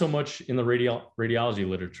not so much in the radiology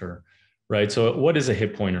literature, right? So what is a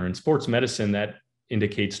hip pointer? In sports medicine, that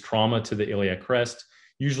indicates trauma to the iliac crest.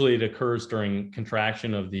 Usually it occurs during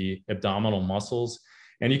contraction of the abdominal muscles.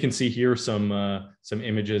 And you can see here some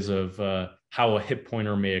images of how a hip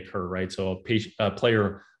pointer may occur, right? So a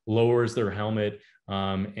player lowers their helmet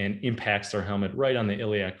and impacts their helmet right on the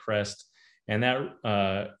iliac crest. And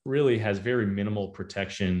that really has very minimal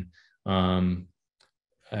protection and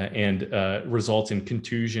results in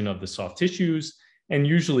contusion of the soft tissues and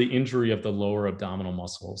usually injury of the lower abdominal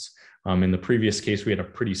muscles. In the previous case, we had a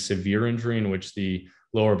pretty severe injury in which the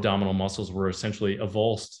lower abdominal muscles were essentially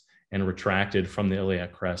avulsed and retracted from the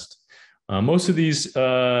iliac crest. Most of these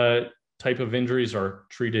type of injuries are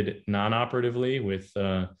treated non-operatively with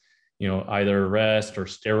either rest or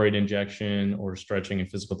steroid injection or stretching and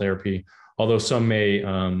physical therapy, although some may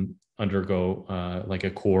undergo like a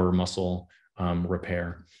core muscle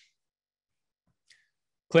repair.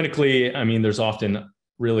 Clinically, I mean, there's often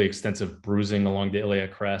really extensive bruising along the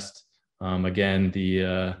iliac crest. Again,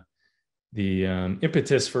 the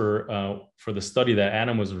impetus for the study that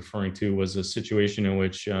Adam was referring to was a situation in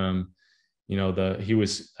which he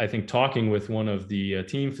was, I think, talking with one of the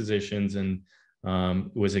team physicians and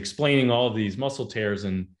was explaining all of these muscle tears,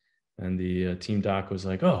 and the team doc was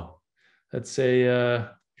like, "Oh, that's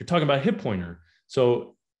you're talking about hip pointer."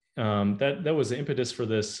 So that was the impetus for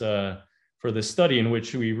this study, in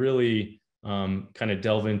which we really kind of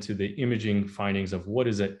delve into the imaging findings of what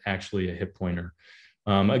is it actually a hip pointer.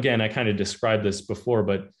 Again, I kind of described this before,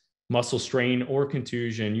 but muscle strain or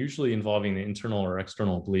contusion, usually involving the internal or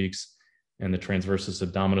external obliques and the transversus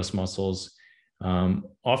abdominis muscles.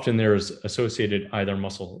 Often there's associated either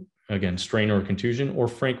muscle, again, strain or contusion, or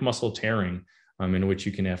frank muscle tearing, in which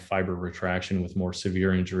you can have fiber retraction with more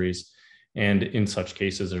severe injuries. And in such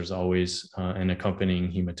cases, there's always an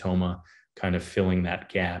accompanying hematoma kind of filling that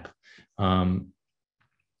gap.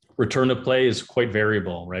 Return to play is quite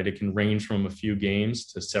variable, right? It can range from a few games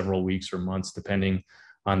to several weeks or months, depending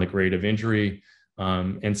on the grade of injury.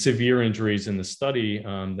 And severe injuries in the study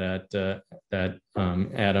that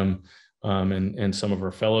Adam and some of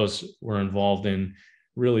our fellows were involved in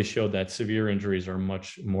really showed that severe injuries are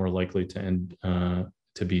much more likely to end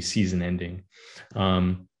to be season ending.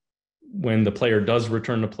 When the player does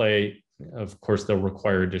return to play, of course, they'll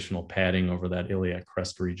require additional padding over that iliac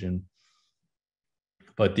crest region.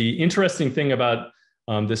 But the interesting thing about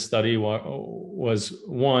this study was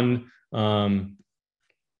one,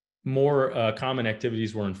 more common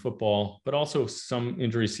activities were in football, but also some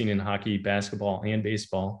injuries seen in hockey, basketball, and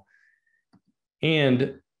baseball.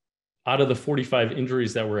 And out of the 45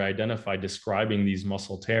 injuries that were identified describing these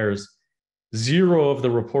muscle tears, 0 of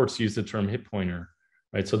the reports used the term hip pointer,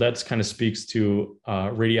 right? So that's kind of speaks to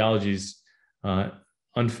radiology's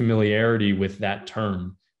unfamiliarity with that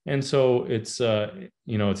term. And so it's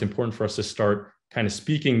important for us to start kind of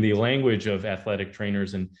speaking the language of athletic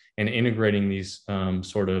trainers and integrating these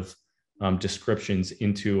sort of descriptions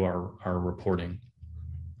into our reporting.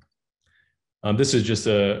 This is just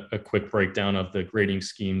a quick breakdown of the grading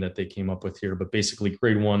scheme that they came up with here, but basically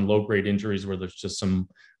grade 1, low grade injuries where there's just some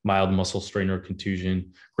mild muscle strain or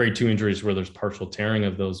contusion, grade 2 injuries where there's partial tearing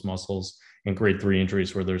of those muscles, and grade 3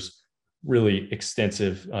 injuries where there's really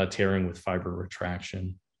extensive tearing with fiber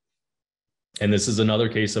retraction. And this is another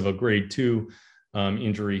case of a grade 2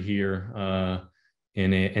 injury here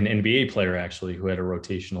in an NBA player, actually, who had a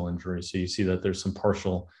rotational injury. So you see that there's some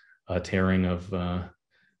partial tearing of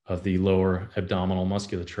the lower abdominal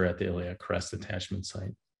musculature at the iliac crest attachment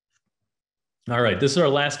site. All right, this is our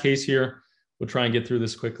last case here. We'll try and get through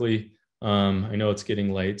this quickly. I know it's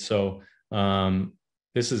getting late. So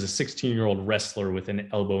this is a 16-year-old wrestler with an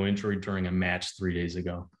elbow injury during a match 3 days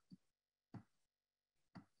ago.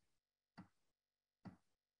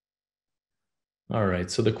 All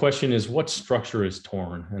right, so the question is, what structure is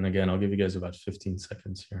torn? And again, I'll give you guys about 15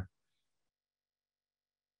 seconds here.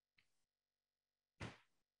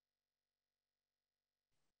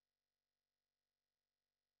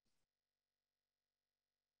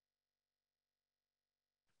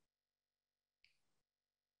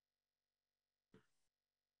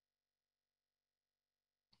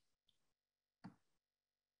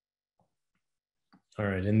 All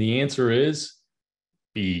right, and the answer is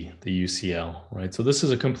B, the UCL, right? So this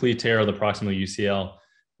is a complete tear of the proximal UCL,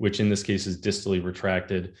 which in this case is distally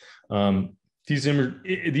retracted.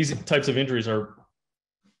 These types of injuries are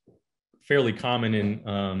fairly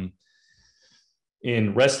common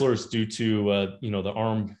in wrestlers due to the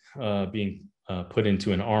arm being put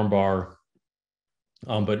into an arm bar.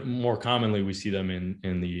 But more commonly, we see them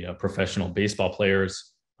in the professional baseball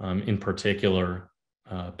players, in particular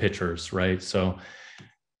pitchers, right? So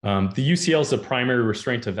the UCL is the primary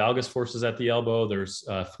restraint to valgus forces at the elbow. There's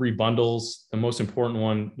 3 bundles. The most important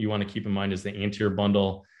one you want to keep in mind is the anterior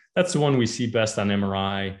bundle. That's the one we see best on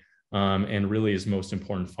MRI and really is most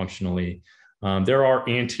important functionally. There are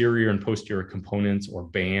anterior and posterior components or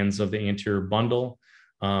bands of the anterior bundle,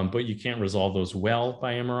 but you can't resolve those well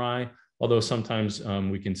by MRI, although sometimes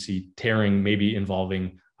we can see tearing maybe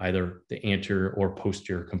involving either the anterior or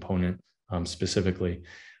posterior component specifically.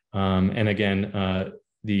 And again,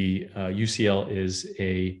 the UCL is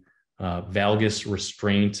a valgus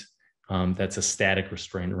restraint that's a static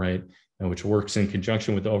restraint, right? Which works in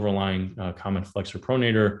conjunction with the overlying common flexor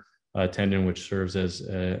pronator tendon, which serves as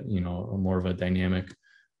more of a dynamic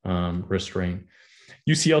restraint.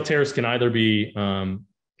 UCL tears can either be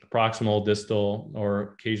proximal, distal,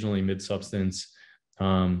 or occasionally mid-substance.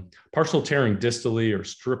 Partial tearing distally or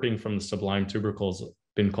stripping from the sublime tubercle has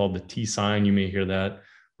been called the T sign. You may hear that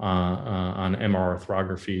on MR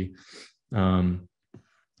arthrography.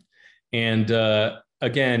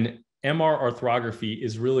 Again, MR arthrography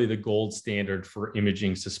is really the gold standard for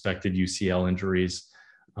imaging suspected UCL injuries.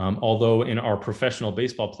 Although in our professional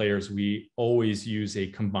baseball players, we always use a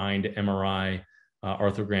combined MRI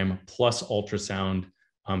arthrogram plus ultrasound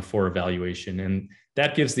for evaluation. And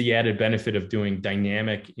that gives the added benefit of doing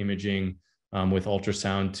dynamic imaging with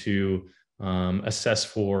ultrasound to assess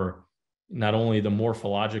for not only the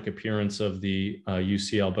morphologic appearance of the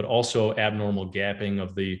UCL, but also abnormal gapping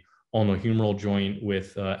of the ulnohumeral joint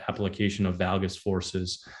with application of valgus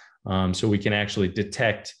forces. So we can actually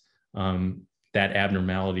detect that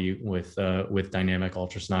abnormality with dynamic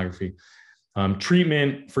ultrasonography.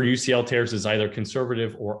 Treatment for UCL tears is either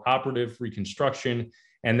conservative or operative reconstruction,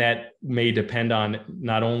 and that may depend on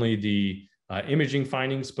not only the imaging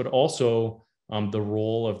findings, but also the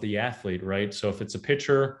role of the athlete, right? So if it's a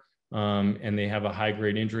pitcher and they have a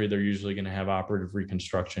high-grade injury, they're usually going to have operative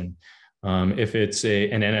reconstruction. If it's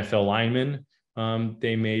an NFL lineman,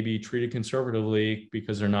 they may be treated conservatively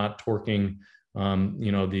because they're not torquing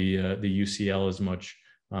the UCL as much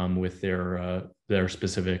with their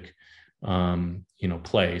specific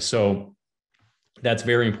play. So that's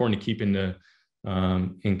very important to keep in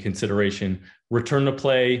consideration. Return to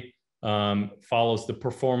play follows the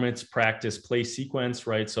performance, practice, play sequence,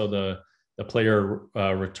 right? So the player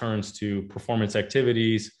returns to performance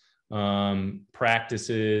activities,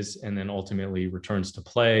 practices, and then ultimately returns to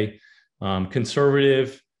play.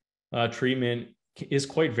 Conservative treatment is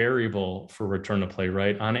quite variable for return to play,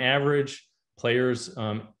 right? On average, players,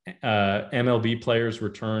 MLB players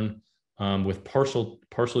return with partial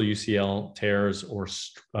UCL tears or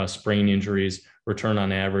sprain injuries, return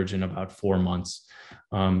on average in about 4 months.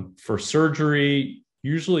 For surgery,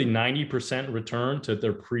 usually 90% return to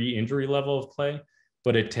their pre-injury level of play,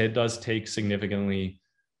 but it does take significantly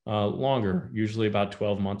longer, usually about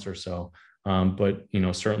 12 months or so. But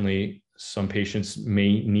certainly some patients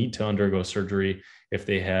may need to undergo surgery if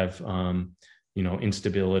they have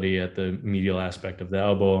instability at the medial aspect of the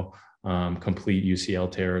elbow, complete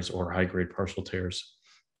UCL tears or high-grade partial tears.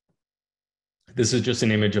 This is just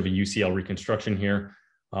an image of a UCL reconstruction here,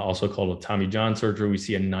 also called a Tommy John surgery. We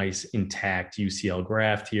see a nice intact UCL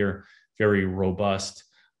graft here, very robust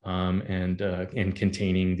and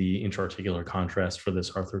containing the intra-articular contrast for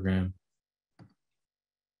this arthrogram.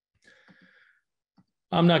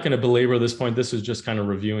 I'm not going to belabor this point. This is just kind of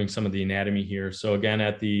reviewing some of the anatomy here. So again,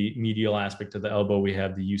 at the medial aspect of the elbow, we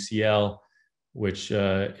have the UCL, which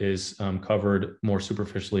is covered more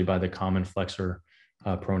superficially by the common flexor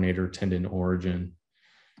pronator tendon origin.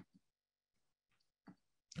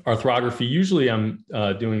 Arthrography, usually I'm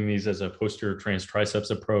doing these as a posterior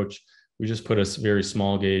transtriceps approach. We just put a very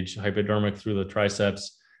small gauge hypodermic through the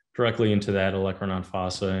triceps directly into that olecranon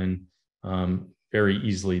fossa and very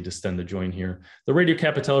easily distend the joint here. The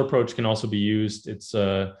radiocapitellar approach can also be used. It's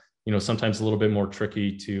sometimes a little bit more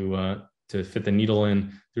tricky to fit the needle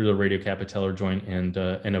in through the radiocapitellar joint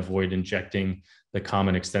and avoid injecting the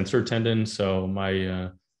common extensor tendon. So my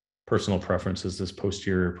personal preference is this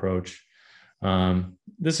posterior approach.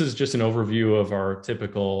 This is just an overview of our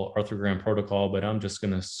typical arthrogram protocol, but I'm just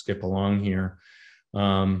going to skip along here.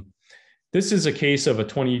 This is a case of a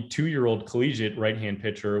 22-year-old collegiate right-hand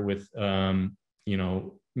pitcher with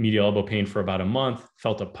medial elbow pain for about a month,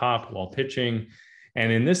 felt a pop while pitching.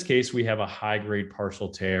 And in this case, we have a high-grade partial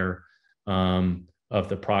tear of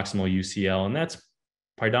the proximal UCL, and that's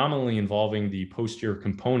predominantly involving the posterior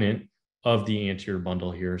component of the anterior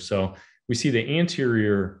bundle here. So we see the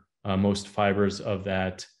anterior most fibers of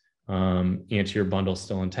that anterior bundle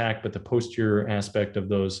still intact, but the posterior aspect of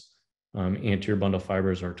those anterior bundle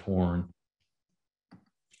fibers are torn.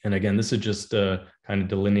 And again, this is just kind of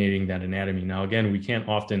delineating that anatomy. Now, again, we can't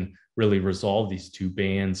often really resolve these two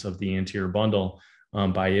bands of the anterior bundle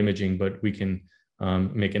by imaging, but we can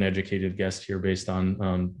make an educated guess here based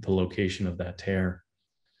on the location of that tear.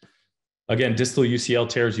 Again, distal UCL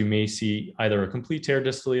tears, you may see either a complete tear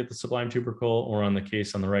distally at the sublime tubercle, or on the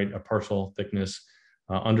case on the right, a partial thickness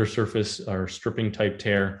undersurface or stripping type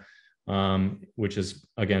tear, which has,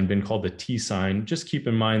 again, been called the T sign. Just keep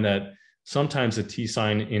in mind that sometimes a T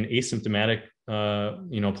sign in asymptomatic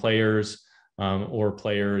players or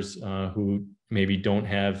players who maybe don't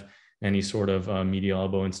have any sort of medial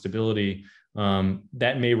elbow instability,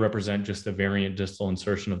 that may represent just a variant distal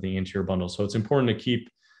insertion of the anterior bundle. So it's important to keep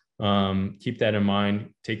that in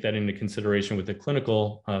mind, take that into consideration with the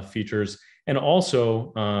clinical features, and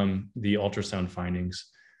also the ultrasound findings.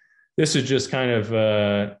 This is just kind of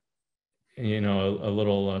a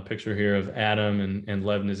little picture here of Adam and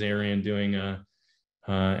Lev Nazarian doing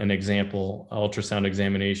an example ultrasound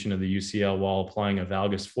examination of the UCL while applying a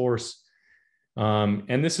valgus force.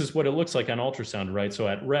 And this is what it looks like on ultrasound, right? So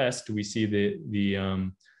at rest, we see the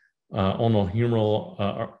ulnar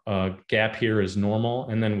humeral gap here is normal,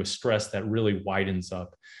 and then with stress, that really widens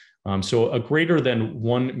up. So a greater than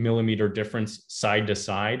 1 millimeter difference side to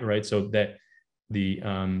side, right? So that the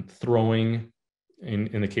throwing,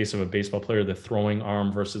 in the case of a baseball player, the throwing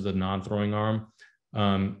arm versus the non-throwing arm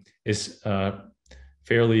is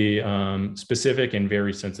fairly specific and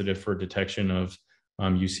very sensitive for detection of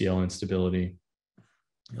UCL instability.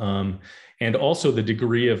 And also the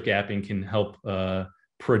degree of gapping can help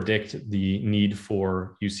predict the need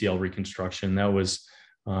for UCL reconstruction. That was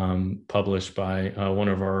published by one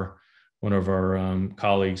of our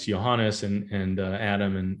colleagues, Johannes and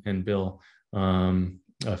Adam and Bill,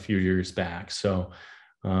 a few years back. So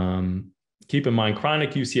keep in mind,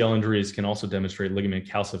 chronic UCL injuries can also demonstrate ligament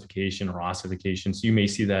calcification or ossification. So you may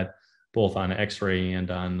see that both on X-ray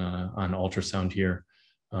and on ultrasound here,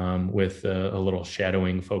 with a little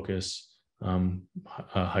shadowing focus, a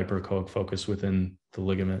hyperechoic focus within the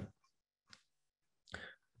ligament.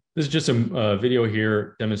 This is just a video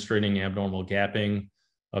here demonstrating abnormal gapping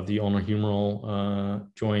of the ulnar humeral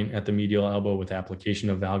joint at the medial elbow with application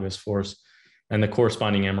of valgus force, and the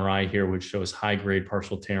corresponding MRI here, which shows high-grade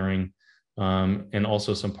partial tearing and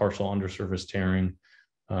also some partial undersurface tearing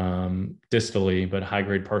distally, but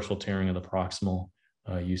high-grade partial tearing of the proximal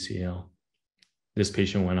UCL. This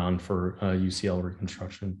patient went on for UCL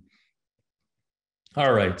reconstruction.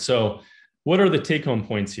 All right, so what are the take-home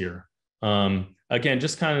points here? Again,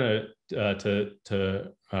 just kind of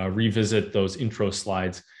to revisit those intro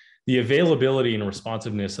slides. The availability and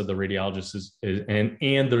responsiveness of the radiologist and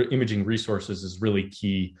the imaging resources is really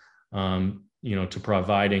key, to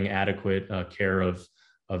providing adequate care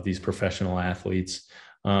of these professional athletes.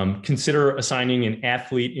 Consider assigning an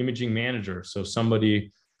athlete imaging manager, so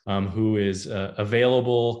somebody who is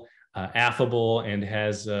available, affable, and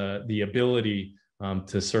has the ability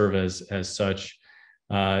to serve as such,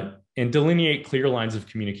 and delineate clear lines of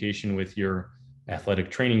communication with your athletic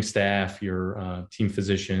training staff, your team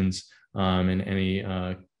physicians, and any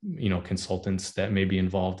consultants that may be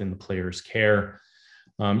involved in the player's care.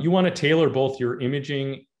 You want to tailor both your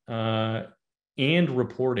imaging and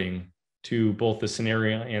reporting to both the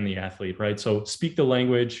scenario and the athlete, right? So speak the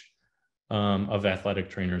language of athletic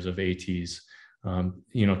trainers, of ATs.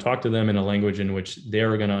 Talk to them in a language in which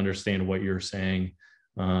they're going to understand what you're saying,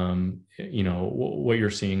 what you're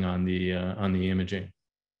seeing on the imaging,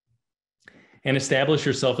 and establish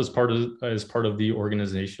yourself as part of the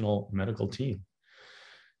organizational medical team.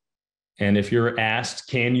 And if you're asked,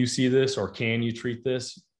 can you see this or can you treat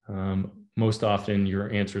this? Most often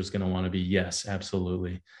your answer is going to want to be yes,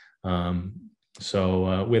 absolutely.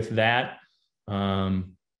 So with that,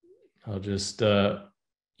 I'll just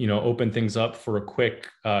open things up for a quick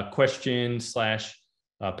question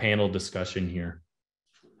 / panel discussion here.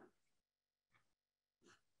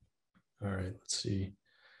 All right, let's see.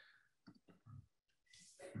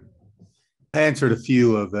 I answered a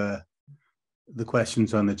few of the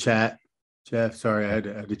questions on the chat. Jeff, sorry, I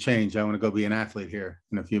had to change. I want to go be an athlete here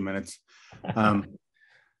in a few minutes. I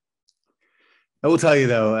will tell you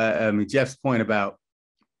though, Jeff's point about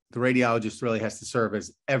the radiologist really has to serve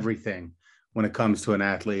as everything when it comes to an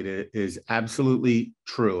athlete is absolutely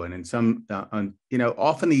true. And in some,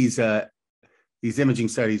 often these imaging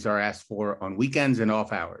studies are asked for on weekends and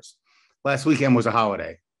off hours. Last weekend was a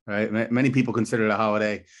holiday, right? Many people consider it a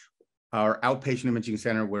holiday. Our outpatient imaging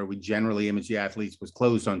center, where we generally image the athletes, was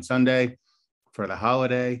closed on Sunday for the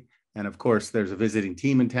holiday. And of course, there's a visiting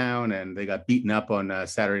team in town, and they got beaten up on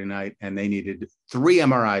Saturday night, and they needed 3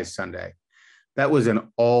 MRIs Sunday. That was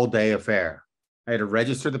an all-day affair. I had to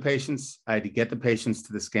register the patients. I had to get the patients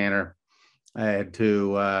to the scanner. I had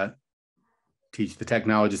to teach the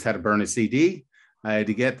technologist how to burn a CD. I had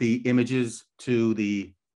to get the images to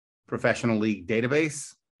the professional league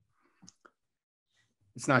database.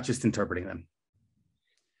 It's not just interpreting them.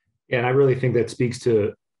 Yeah, and I really think that speaks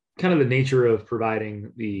to kind of the nature of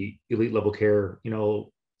providing the elite level care. You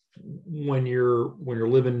know, when you're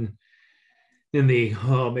living in the,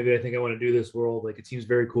 oh, maybe I think I want to do this world, like it seems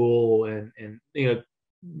very cool, and you know,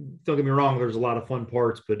 don't get me wrong, there's a lot of fun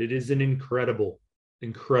parts, but it is an incredible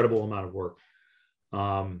amount of work.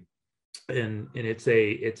 And it's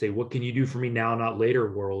a what can you do for me now, not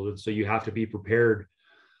later world. And so you have to be prepared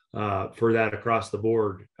for that across the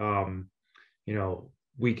board. You know,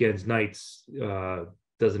 weekends, nights,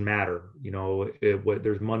 doesn't matter. You know,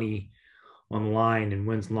 there's money on the line and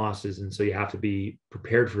wins and losses, and so you have to be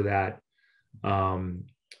prepared for that. You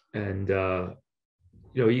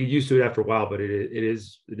know, you used to it after a while, but it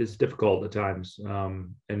is difficult at times.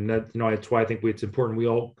 And that, you know, that's why I think it's important we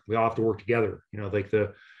all have to work together. You know, like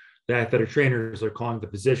the athletic trainers are calling the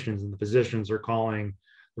physicians, and the physicians are calling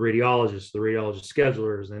the radiologists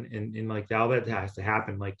schedulers, and like now that has to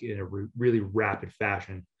happen like in a really rapid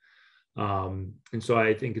fashion. And so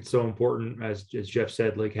I think it's so important, as Jeff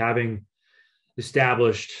said, like having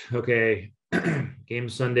established, okay, game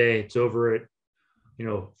Sunday, it's over at, you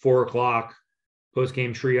know, 4:00,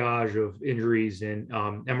 post-game triage of injuries, and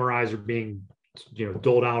MRIs are being, you know,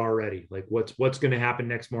 doled out already. Like what's going to happen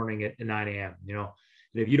next morning at 9 a.m., you know?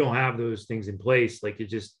 And if you don't have those things in place, like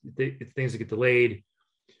it's things that get delayed,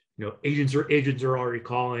 you know, agents are already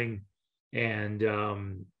calling, and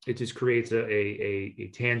it just creates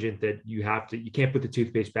a tangent that you can't put the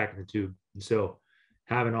toothpaste back in the tube. And so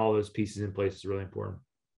having all those pieces in place is really important.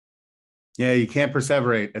 Yeah, you can't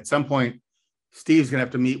perseverate. At some point, Steve's going to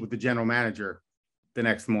have to meet with the general manager the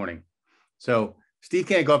next morning. So Steve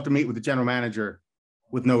can't go up to meet with the general manager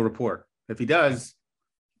with no report. If he does,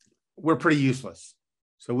 we're pretty useless.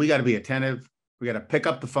 So we got to be attentive. We got to pick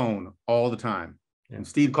up the phone all the time. Yeah. When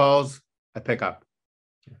Steve calls, I pick up.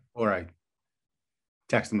 Yeah. Or I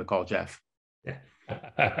text him to call Jeff. Yeah.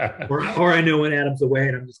 or I know when Adam's away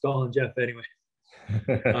and I'm just calling Jeff anyway.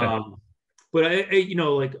 But I you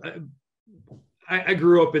know, like I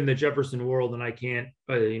grew up in the Jefferson world, and I can't,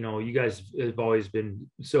 you know, you guys have always been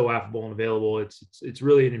so affable and available. It's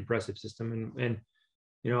really an impressive system, and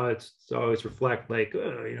you know, it's always reflect like,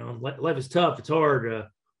 you know, life is tough, it's hard.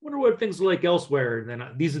 Wonder what things are like elsewhere. And then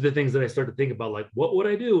these are the things that I start to think about, like what would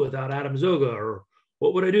I do without Adam Zoga, or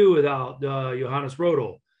what would I do without Johannes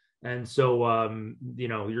Rodel? And so, you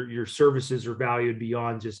know, your services are valued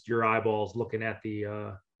beyond just your eyeballs looking at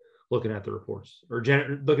the reports, or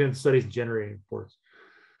looking at the studies and generating reports.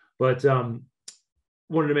 But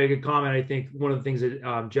wanted to make a comment. I think one of the things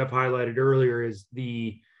that Jeff highlighted earlier is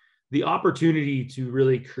the opportunity to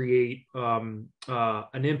really create an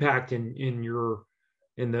impact in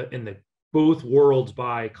the both worlds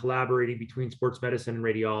by collaborating between sports medicine and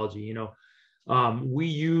radiology. You know, we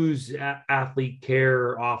use athlete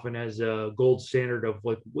care often as a gold standard of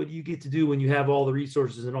like, what do you get to do when you have all the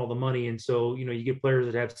resources and all the money? And so, you know, you get players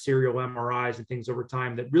that have serial MRIs and things over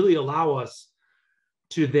time that really allow us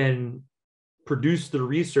to then produce the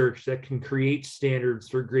research that can create standards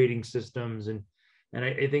for grading systems. And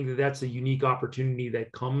I think that that's a unique opportunity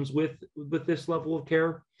that comes with this level of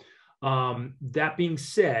care. That being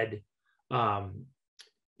said,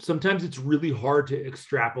 sometimes it's really hard to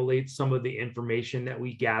extrapolate some of the information that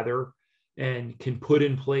we gather and can put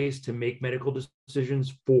in place to make medical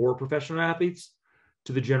decisions for professional athletes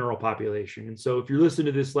to the general population. And so if you're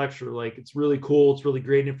listening to this lecture, like, it's really cool, it's really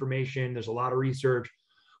great information, there's a lot of research,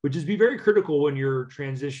 which is be very critical when you're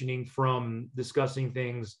transitioning from discussing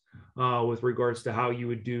things with regards to how you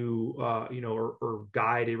would do, you know, or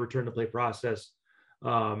guide a return to play process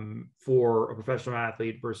for a professional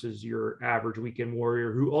athlete versus your average weekend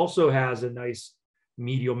warrior who also has a nice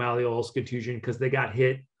medial malleolus contusion because they got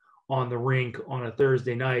hit on the rink on a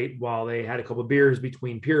Thursday night while they had a couple of beers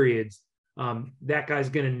between periods. That guy's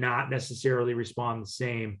going to not necessarily respond the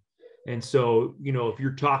same. And so, you know, if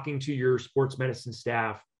you're talking to your sports medicine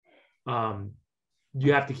staff,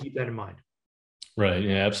 you have to keep that in mind. Right.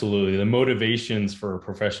 Yeah, absolutely. The motivations for a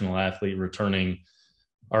professional athlete returning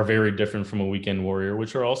are very different from a weekend warrior,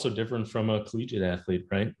 which are also different from a collegiate athlete,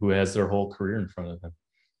 right? Who has their whole career in front of them.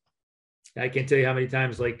 I can't tell you how many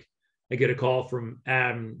times like I get a call from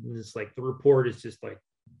Adam, and it's like the report is just like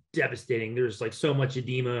devastating. There's like so much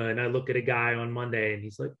edema, and I look at a guy on Monday, and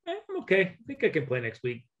he's like, "I'm okay. I think I can play next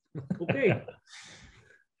week." Okay.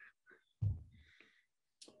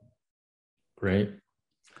 Great.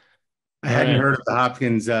 I hadn't heard of the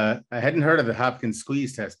Hopkins. I hadn't heard of the Hopkins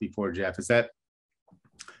squeeze test before, Jeff. Is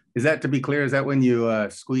that to be clear? Is that when you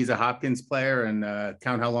squeeze a Hopkins player and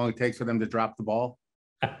count how long it takes for them to drop the ball?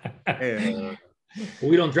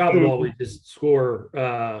 We don't drop the ball. We just score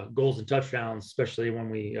goals and touchdowns, especially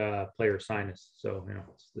when we play our sinus. So,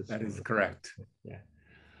 that is correct. Yeah.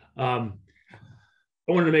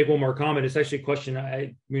 I wanted to make one more comment. It's actually a question.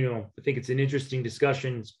 I think it's an interesting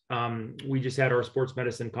discussion. We just had our sports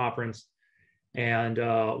medicine conference, and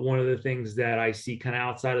one of the things that I see kind of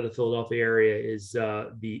outside of the Philadelphia area is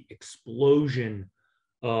the explosion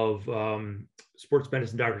of sports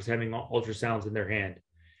medicine doctors having ultrasounds in their hand.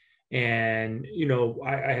 And,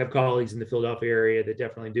 I have colleagues in the Philadelphia area that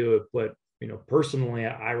definitely do it, but, personally,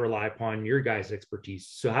 I rely upon your guys' expertise.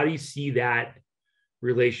 So how do you see that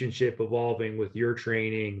relationship evolving with your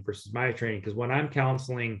training versus my training? Because when I'm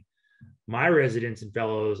counseling my residents and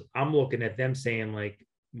fellows, I'm looking at them saying like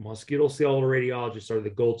musculoskeletal radiologists are the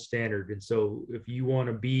gold standard. And so if you want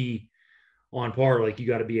to be on par, like you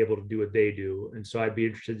got to be able to do what they do. And so I'd be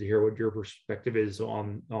interested to hear what your perspective is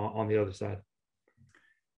on the other side.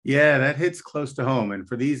 Yeah, that hits close to home. And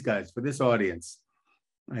for these guys, for this audience,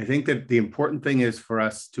 I think that the important thing is for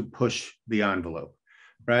us to push the envelope,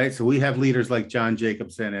 right? So we have leaders like John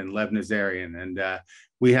Jacobson and Lev Nazarian, and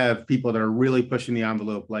we have people that are really pushing the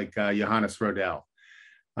envelope like Johannes Rodell.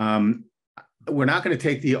 We're not going to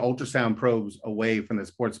take the ultrasound probes away from the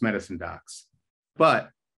sports medicine docs, but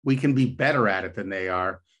we can be better at it than they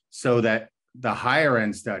are so that the higher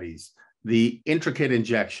end studies, the intricate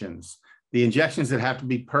injections, the injections that have to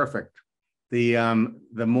be perfect, the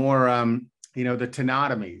more, the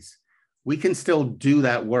tenotomies, we can still do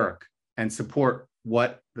that work and support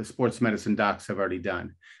what the sports medicine docs have already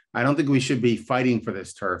done. I don't think we should be fighting for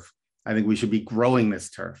this turf. I think we should be growing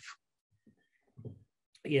this turf.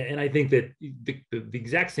 Yeah, and I think that the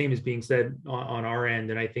exact same is being said on our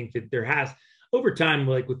end. And I think that there has, over time,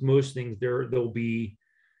 like with most things, there'll be,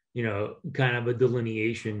 kind of a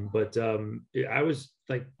delineation. But I was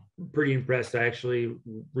like pretty impressed. I actually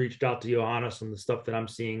reached out to Johannes on the stuff that I'm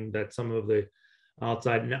seeing, that some of the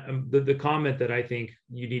outside, the comment that I think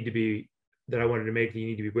that I wanted to make that you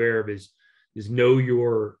need to be aware of is know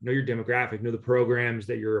your demographic, know the programs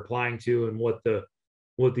that you're applying to and what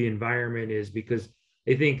the environment is, because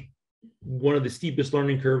I think one of the steepest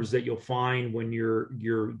learning curves that you'll find when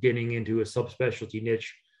you're getting into a subspecialty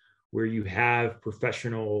niche where you have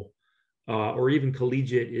professional or even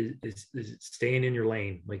collegiate is staying in your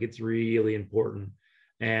lane. Like it's really important,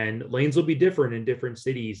 and lanes will be different in different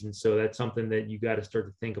cities. And so that's something that you got to start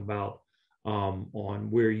to think about on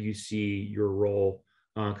where you see your role,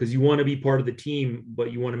 because you want to be part of the team,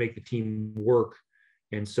 but you want to make the team work.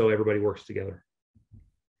 And so everybody works together.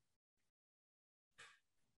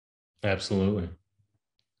 Absolutely.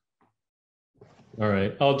 All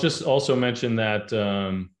right. I'll just also mention that,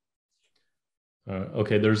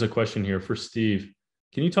 okay, there's a question here for Steve.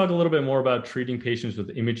 Can you talk a little bit more about treating patients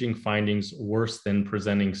with imaging findings worse than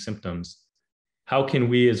presenting symptoms? How can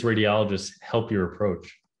we as radiologists help your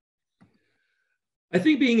approach? I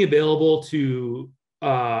think being available to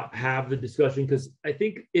have the discussion, because I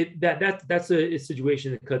think that's a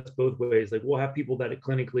situation that cuts both ways. Like we'll have people that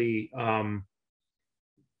clinically,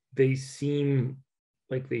 they seem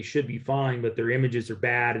like they should be fine, but their images are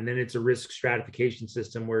bad. And then it's a risk stratification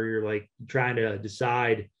system where you're like trying to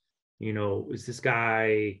decide, is this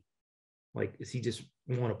guy, like, is he just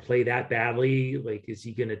want to play that badly? Like, is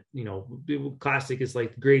he going to, classic is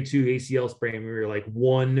like grade 2 ACL sprain where you're like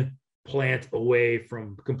one plant away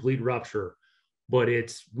from complete rupture, but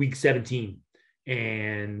it's week 17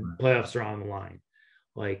 and playoffs are on the line.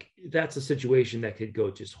 Like that's a situation that could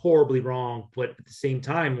go just horribly wrong. But at the same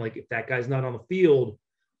time, like if that guy's not on the field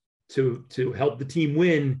to help the team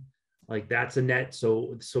win, like that's a net.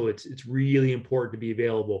 So it's really important to be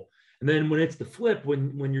available. And then when it's the flip,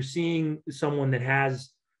 when you're seeing someone that has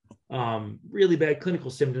really bad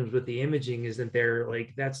clinical symptoms, but the imaging isn't there,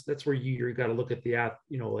 like that's where you got to look at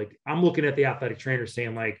like I'm looking at the athletic trainer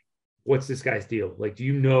saying like, what's this guy's deal? Like,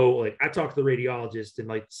 do like I talked to the radiologist and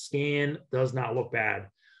like scan does not look bad.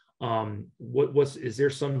 Is there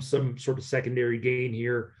some sort of secondary gain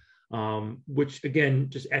here? which again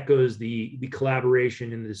just echoes the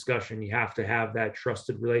collaboration and the discussion. You have to have that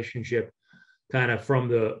trusted relationship, kind of from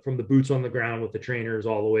the boots on the ground with the trainers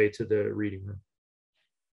all the way to the reading room.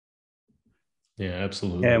 Yeah,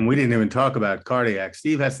 absolutely. And we didn't even talk about cardiac.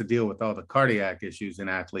 Steve has to deal with all the cardiac issues in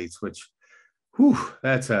athletes, which, whew,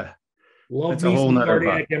 that's a whole nother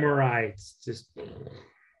cardiac MRI. It's just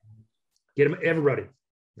get them, everybody.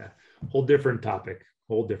 Yeah. Whole different topic.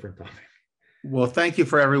 Well, thank you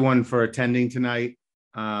for everyone for attending tonight.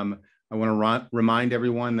 I want to remind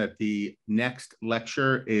everyone that the next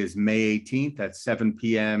lecture is May 18th at 7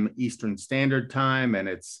 p.m. Eastern Standard Time, and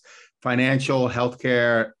it's Financial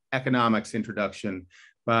Healthcare Economics Introduction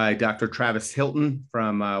by Dr. Travis Hilton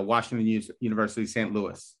from Washington University, St.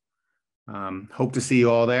 Louis. Hope to see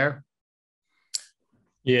you all there.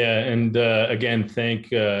 Yeah, and again,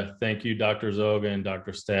 thank you, Dr. Zoga and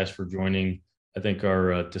Dr. Stash, for joining. I think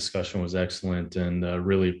our discussion was excellent, and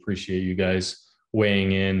really appreciate you guys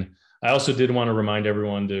weighing in. I also did want to remind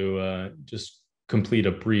everyone to just complete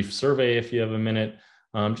a brief survey if you have a minute,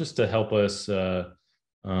 just to help us,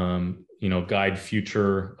 guide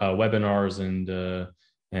future webinars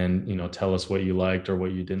and tell us what you liked or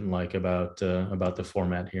what you didn't like about the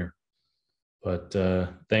format here. But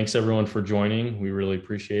thanks everyone for joining. We really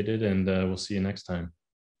appreciate it, and we'll see you next time.